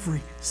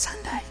every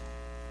Sunday.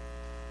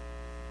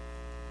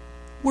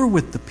 We're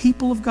with the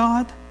people of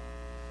God,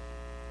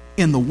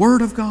 in the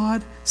Word of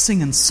God,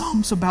 singing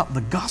songs about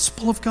the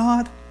gospel of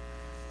God,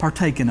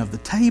 partaking of the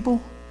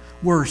table.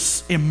 We're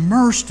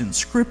immersed in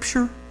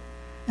Scripture.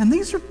 And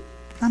these are,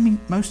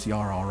 most of y'all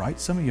are all right.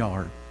 Some of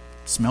y'all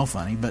smell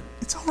funny, but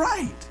it's all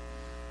right.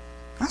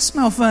 I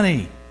smell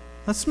funny.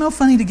 Let's smell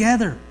funny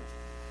together.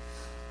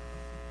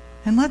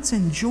 And let's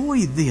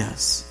enjoy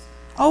this.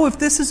 Oh, if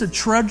this is a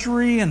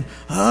trudgery and,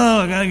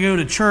 I got to go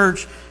to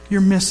church,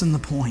 you're missing the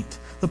point.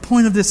 The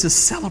point of this is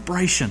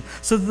celebration,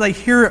 so that they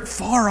hear it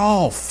far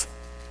off.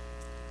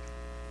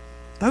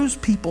 Those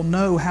people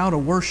know how to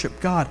worship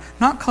God,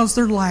 not because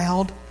they're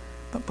loud,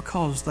 but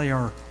because they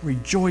are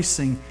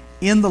rejoicing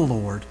in the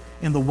Lord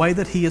in the way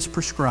that He has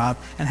prescribed.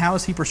 And how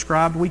is He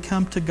prescribed? We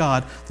come to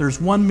God.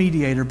 There's one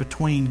mediator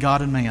between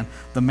God and man,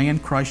 the man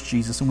Christ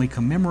Jesus, and we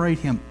commemorate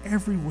Him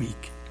every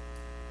week.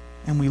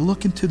 And we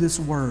look into this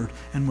Word,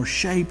 and we're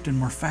shaped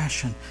and we're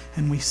fashioned,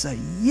 and we say,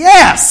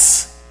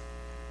 yes!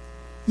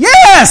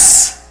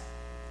 Yes!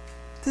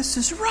 This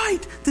is right.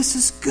 This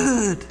is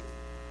good.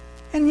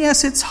 And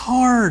yes, it's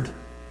hard.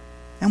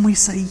 And we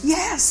say,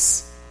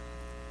 yes!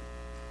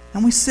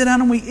 And we sit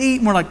down and we eat,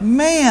 and we're like,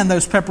 man,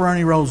 those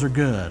pepperoni rolls are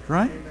good,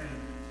 right? Amen.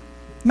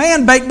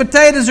 Man, baked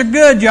potatoes are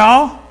good,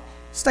 y'all.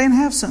 Stay and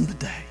have some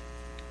today.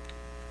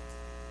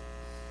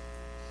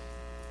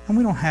 And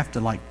we don't have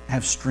to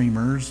have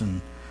streamers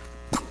and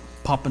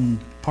popping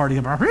party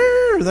about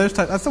those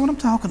types. That's not what I'm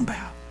talking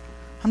about.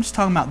 I'm just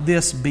talking about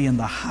this being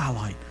the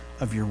highlight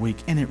of your week,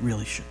 and it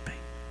really should be.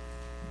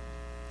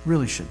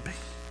 Really should be.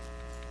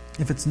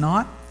 If it's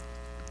not,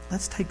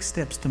 let's take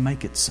steps to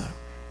make it so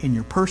in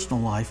your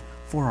personal life,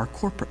 for our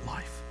corporate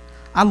life.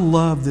 I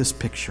love this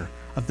picture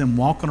of them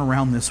walking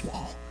around this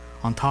wall,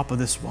 on top of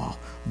this wall,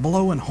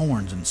 blowing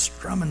horns and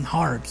strumming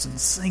harps and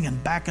singing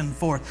back and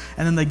forth.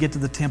 And then they get to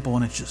the temple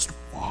and it's just,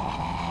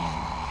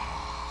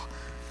 wah.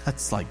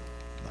 That's like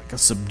a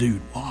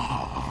subdued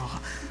wah.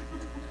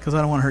 Because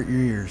I don't want to hurt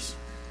your ears.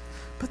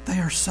 But they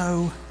are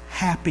so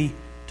happy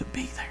to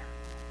be there.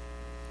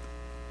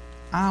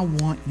 I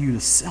want you to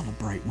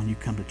celebrate when you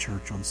come to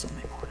church on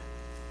Sunday morning.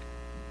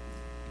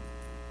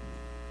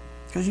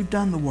 Because you've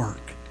done the work.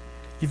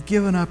 You've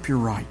given up your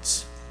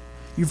rights.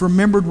 You've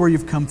remembered where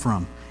you've come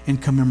from in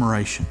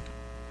commemoration.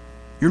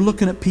 You're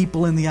looking at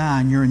people in the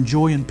eye and you're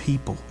enjoying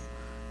people.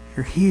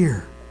 You're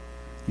here.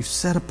 You've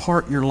set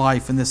apart your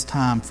life in this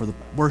time for the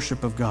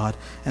worship of God,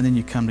 and then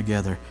you come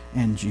together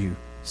and you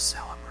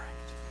celebrate.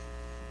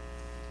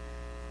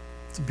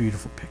 It's a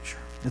beautiful picture.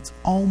 It's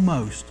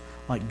almost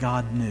like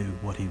God knew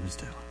what He was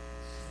doing.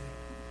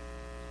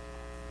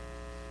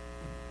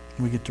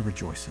 We get to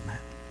rejoice in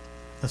that.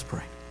 Let's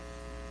pray.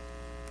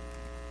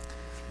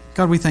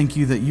 God, we thank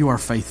You that You are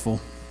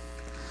faithful.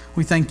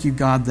 We thank You,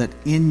 God, that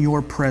in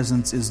Your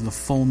presence is the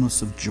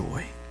fullness of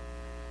joy.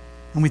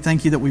 And we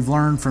thank You that we've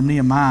learned from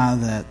Nehemiah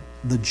that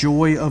the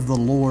joy of the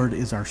Lord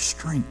is our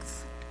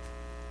strength.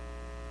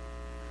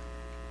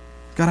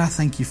 God, I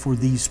thank You for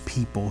these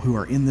people who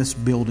are in this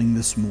building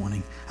this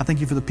morning. I thank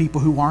You for the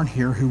people who aren't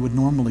here who would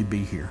normally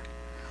be here.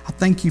 I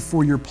thank You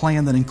for Your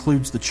plan that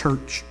includes the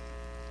church.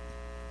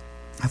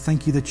 I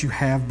thank You that You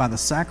have, by the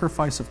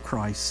sacrifice of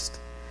Christ,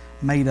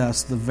 made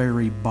us the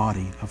very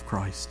body of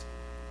Christ.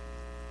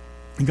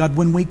 And God,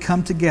 when we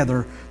come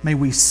together, may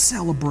we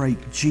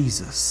celebrate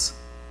Jesus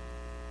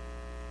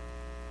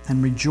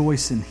and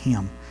rejoice in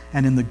Him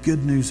and in the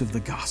good news of the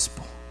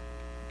gospel.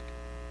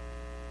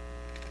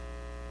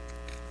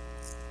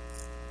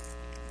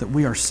 that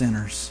we are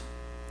sinners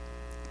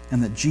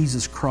and that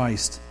Jesus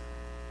Christ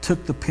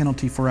took the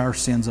penalty for our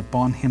sins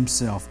upon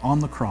himself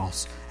on the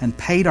cross and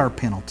paid our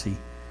penalty,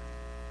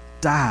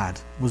 died,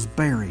 was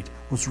buried,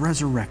 was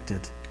resurrected,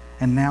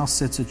 and now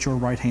sits at your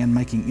right hand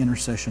making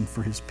intercession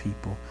for his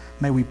people.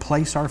 May we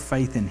place our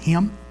faith in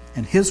him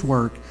and his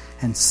work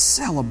and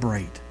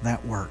celebrate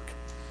that work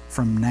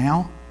from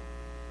now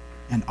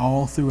and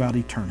all throughout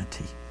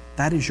eternity.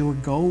 That is your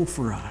goal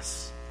for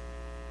us.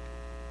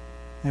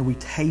 May we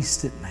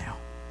taste it now.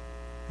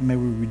 And may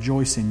we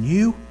rejoice in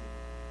you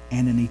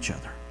and in each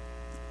other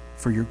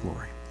for your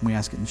glory. We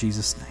ask it in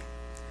Jesus'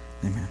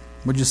 name. Amen.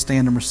 We'll just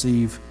stand and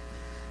receive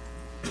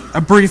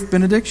a brief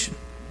benediction.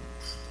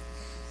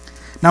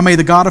 Now may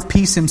the God of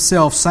peace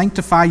himself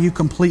sanctify you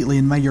completely,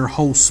 and may your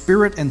whole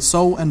spirit and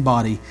soul and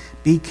body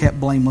be kept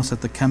blameless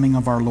at the coming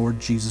of our Lord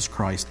Jesus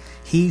Christ.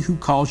 He who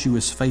calls you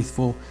is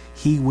faithful.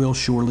 He will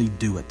surely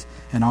do it.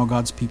 And all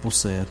God's people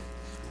said,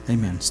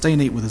 amen. Stay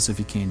and eat with us if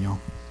you can, y'all.